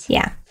end.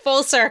 Yeah.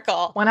 Full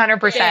circle.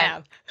 100%.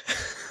 Damn.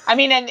 I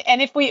mean,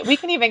 and if we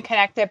can even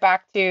connect it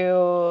back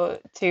to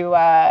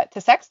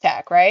sex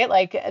tech, right?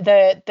 Like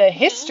the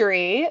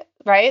history,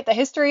 right? The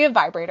history of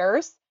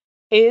vibrators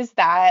is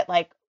that,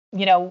 like,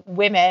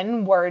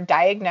 women were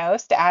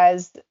diagnosed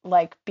as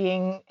like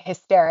being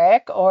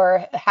hysteric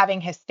or having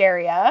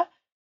hysteria,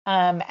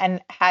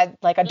 and had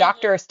like a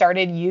doctor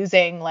started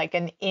using like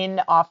an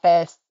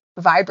in-office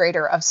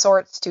vibrator of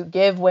sorts to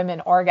give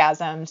women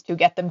orgasms to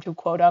get them to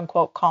quote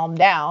unquote calm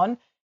down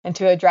and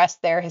to address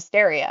their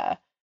hysteria.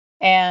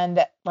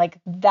 And like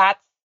that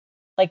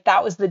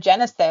was the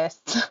genesis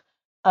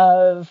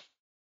of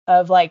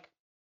like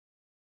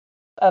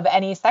of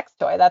any sex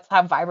toy. That's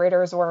how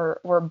vibrators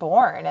were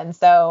born. And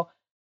so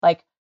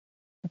like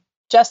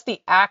just the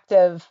act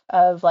of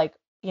like,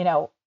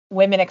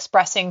 women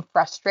expressing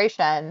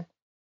frustration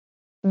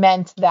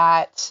meant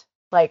that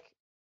like,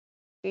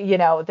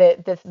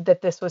 that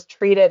this was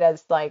treated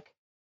as like,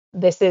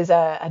 this is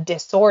a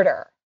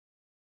disorder,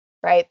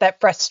 right? That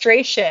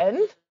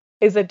frustration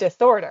is a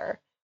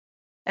disorder.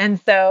 And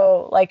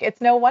so like,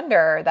 it's no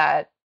wonder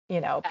that,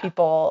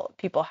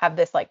 people have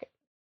this like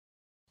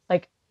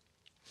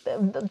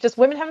just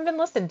women haven't been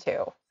listened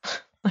to.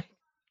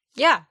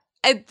 Yeah.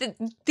 At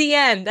the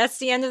end, that's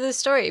the end of the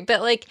story.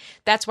 But like,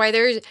 that's why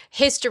there's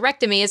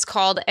hysterectomy is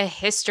called a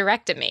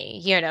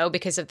hysterectomy,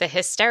 because of the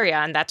hysteria.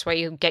 And that's why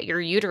you get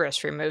your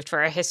uterus removed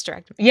for a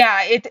hysterectomy.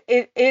 Yeah.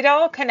 It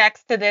all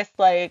connects to this,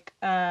 like,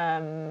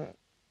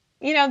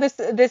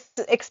 this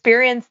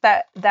experience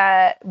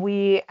that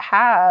we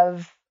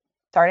have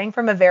starting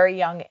from a very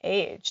young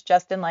age,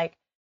 just in like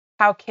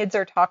how kids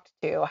are talked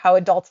to, how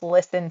adults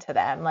listen to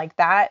them, like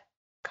that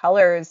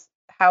colors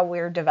how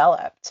we're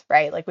developed,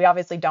 right? Like we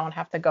obviously don't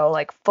have to go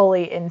like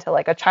fully into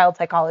like a child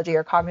psychology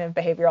or cognitive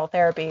behavioral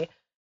therapy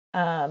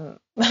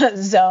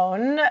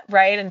zone,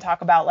 right? And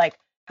talk about like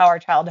how our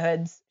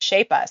childhoods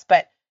shape us,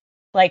 but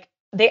like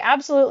they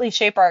absolutely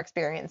shape our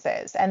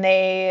experiences, and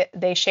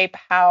they shape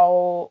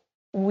how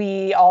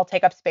we all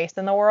take up space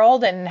in the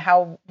world, and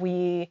how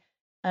we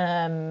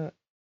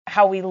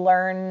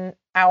learn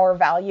our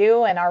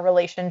value and our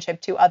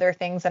relationship to other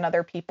things and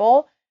other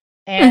people.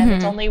 And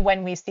it's only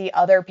when we see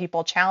other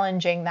people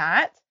challenging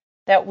that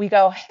we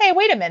go, hey,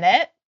 wait a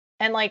minute.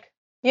 And like,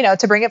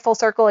 to bring it full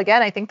circle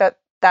again, I think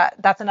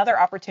that's another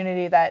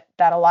opportunity that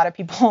a lot of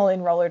people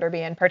in roller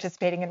derby and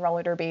participating in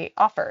roller derby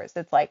offers.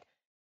 It's like,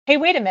 hey,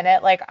 wait a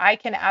minute. Like I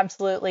can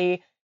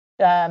absolutely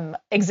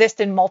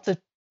exist in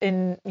multitudes.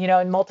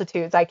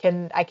 I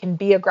can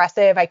be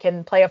aggressive. I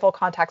can play a full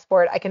contact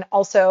sport. I can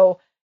also,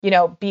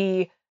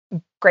 be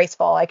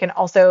graceful. I can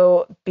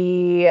also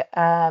be,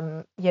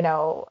 I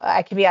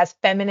can be as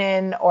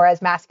feminine or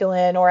as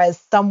masculine or as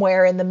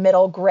somewhere in the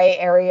middle gray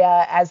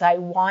area as I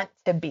want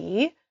to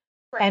be.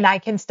 Right. And I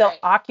can still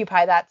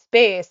occupy that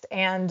space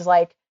and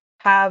like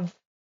have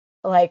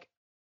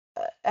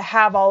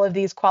all of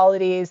these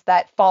qualities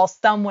that fall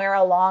somewhere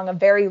along a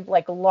very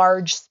like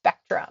large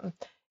spectrum.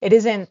 It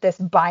isn't this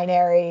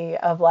binary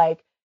of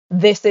like,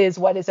 this is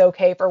what is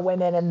okay for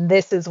women and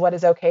this is what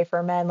is okay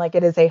for men. Like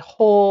it is a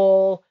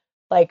whole,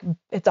 like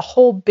it's a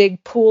whole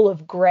big pool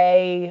of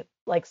gray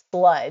like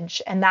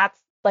sludge. And that's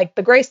like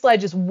the gray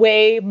sludge is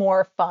way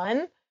more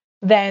fun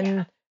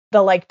than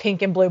the like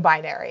pink and blue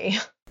binary.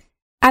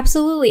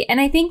 Absolutely. And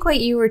I think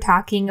what you were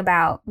talking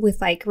about with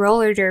like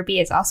roller derby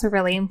is also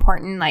really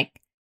important.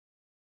 Like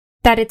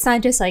that it's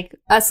not just like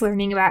us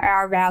learning about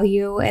our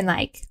value and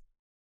like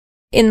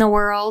in the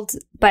world,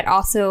 but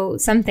also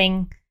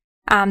something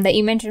that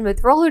you mentioned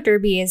with roller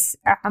derby is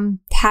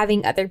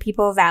having other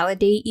people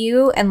validate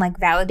you and like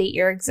validate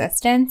your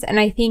existence. And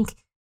I think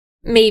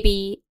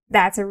maybe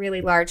that's a really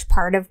large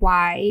part of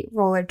why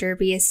roller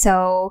derby is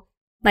so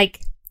like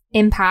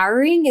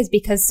empowering, is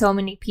because so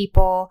many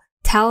people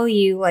tell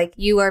you like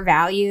you are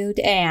valued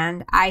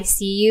and I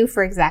see you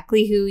for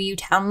exactly who you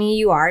tell me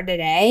you are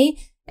today.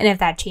 And if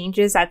that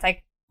changes,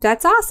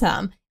 that's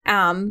awesome.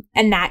 And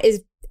that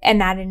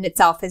in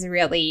itself is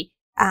really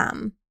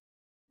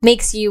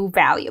makes you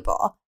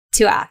valuable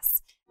to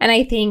us. And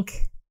I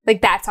think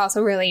like that's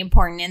also really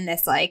important in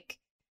this like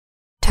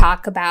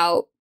talk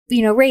about,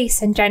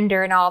 race and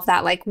gender and all of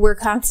that. Like we're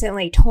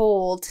constantly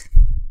told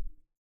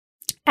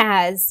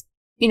as,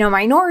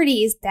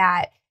 minorities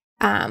that,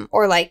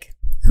 or like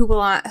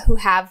who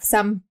have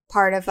some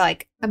part of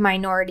like a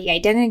minority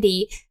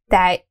identity,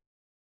 that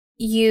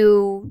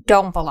you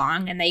don't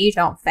belong and that you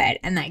don't fit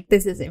and like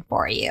this isn't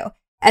for you,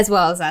 as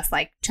well as us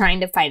like trying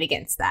to fight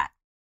against that.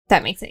 If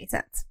that makes any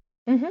sense.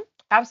 Mm-hmm.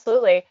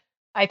 Absolutely.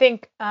 I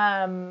think,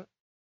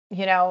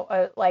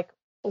 like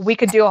we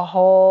could do a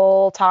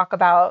whole talk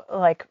about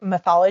like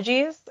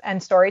mythologies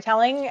and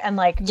storytelling and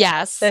like,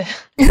 yes.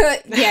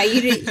 Yeah.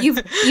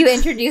 You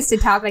introduced a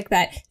topic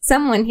that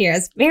someone here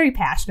is very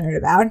passionate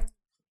about.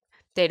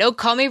 They don't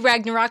call me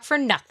Ragnarok for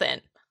nothing.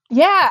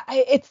 Yeah.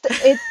 It's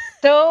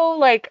so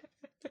like,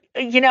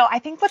 I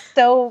think what's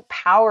so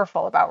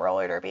powerful about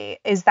roller derby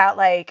is that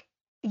like,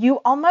 you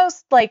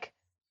almost like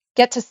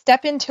get to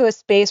step into a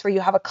space where you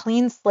have a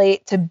clean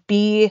slate to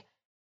be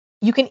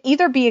you can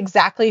either be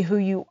exactly who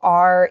you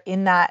are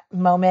in that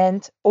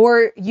moment,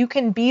 or you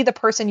can be the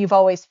person you've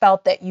always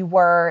felt that you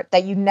were,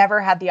 that you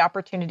never had the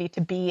opportunity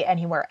to be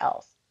anywhere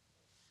else.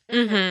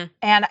 Mm-hmm.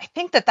 And I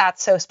think that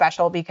that's so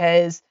special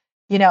because,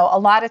 you know, a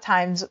lot of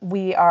times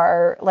we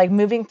are like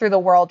moving through the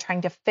world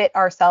trying to fit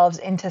ourselves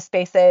into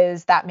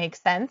spaces that make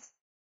sense.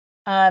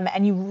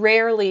 And you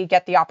rarely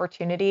get the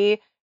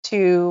opportunity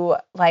to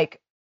like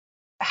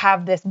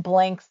have this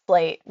blank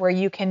slate where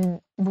you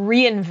can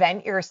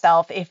reinvent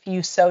yourself if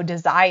you so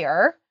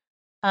desire.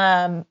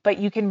 But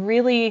you can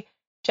really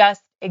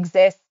just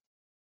exist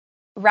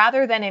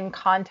rather than in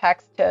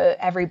context to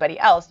everybody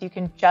else. You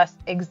can just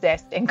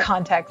exist in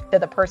context to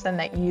the person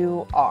that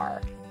you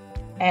are.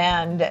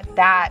 And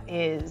that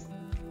is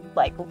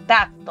like,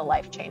 that's the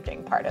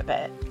life-changing part of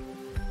it.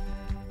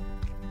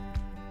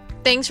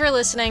 Thanks for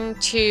listening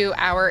to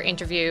our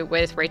interview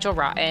with Rachel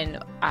Rotten.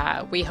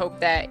 We hope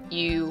that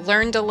you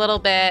learned a little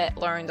bit,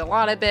 learned a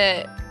lot of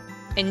it,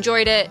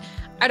 enjoyed it.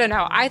 I don't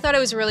know. I thought it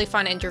was a really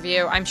fun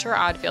interview. I'm sure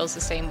Odd feels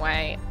the same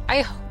way.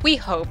 We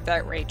hope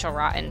that Rachel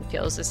Rotten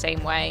feels the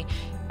same way.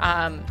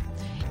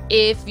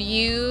 If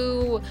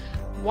you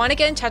want to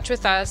get in touch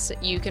with us,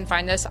 you can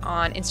find us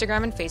on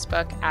Instagram and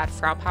Facebook at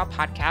Fraupaw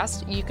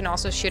Podcast. You can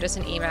also shoot us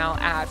an email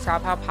at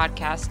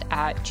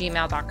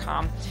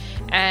fraupawpodcast@gmail.com.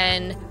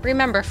 And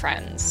remember,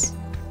 friends,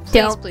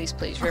 please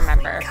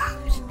remember.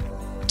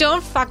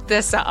 Don't fuck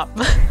this up.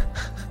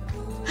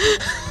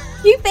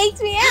 You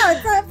faked me out.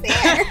 It's not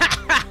fair.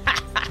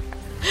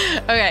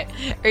 Okay,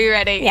 are you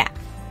ready? Yeah.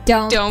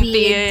 Don't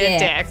be a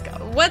dick.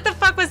 What the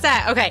fuck was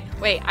that? Okay,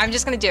 wait, I'm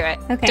just gonna do it.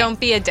 Okay. Don't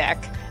be a dick.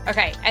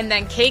 Okay, and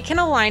then Kate can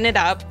align it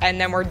up, and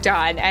then we're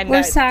done. And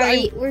we're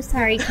sorry,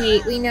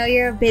 Kate. We know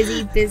you're a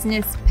busy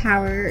business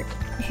power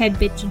head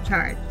bitch in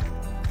charge.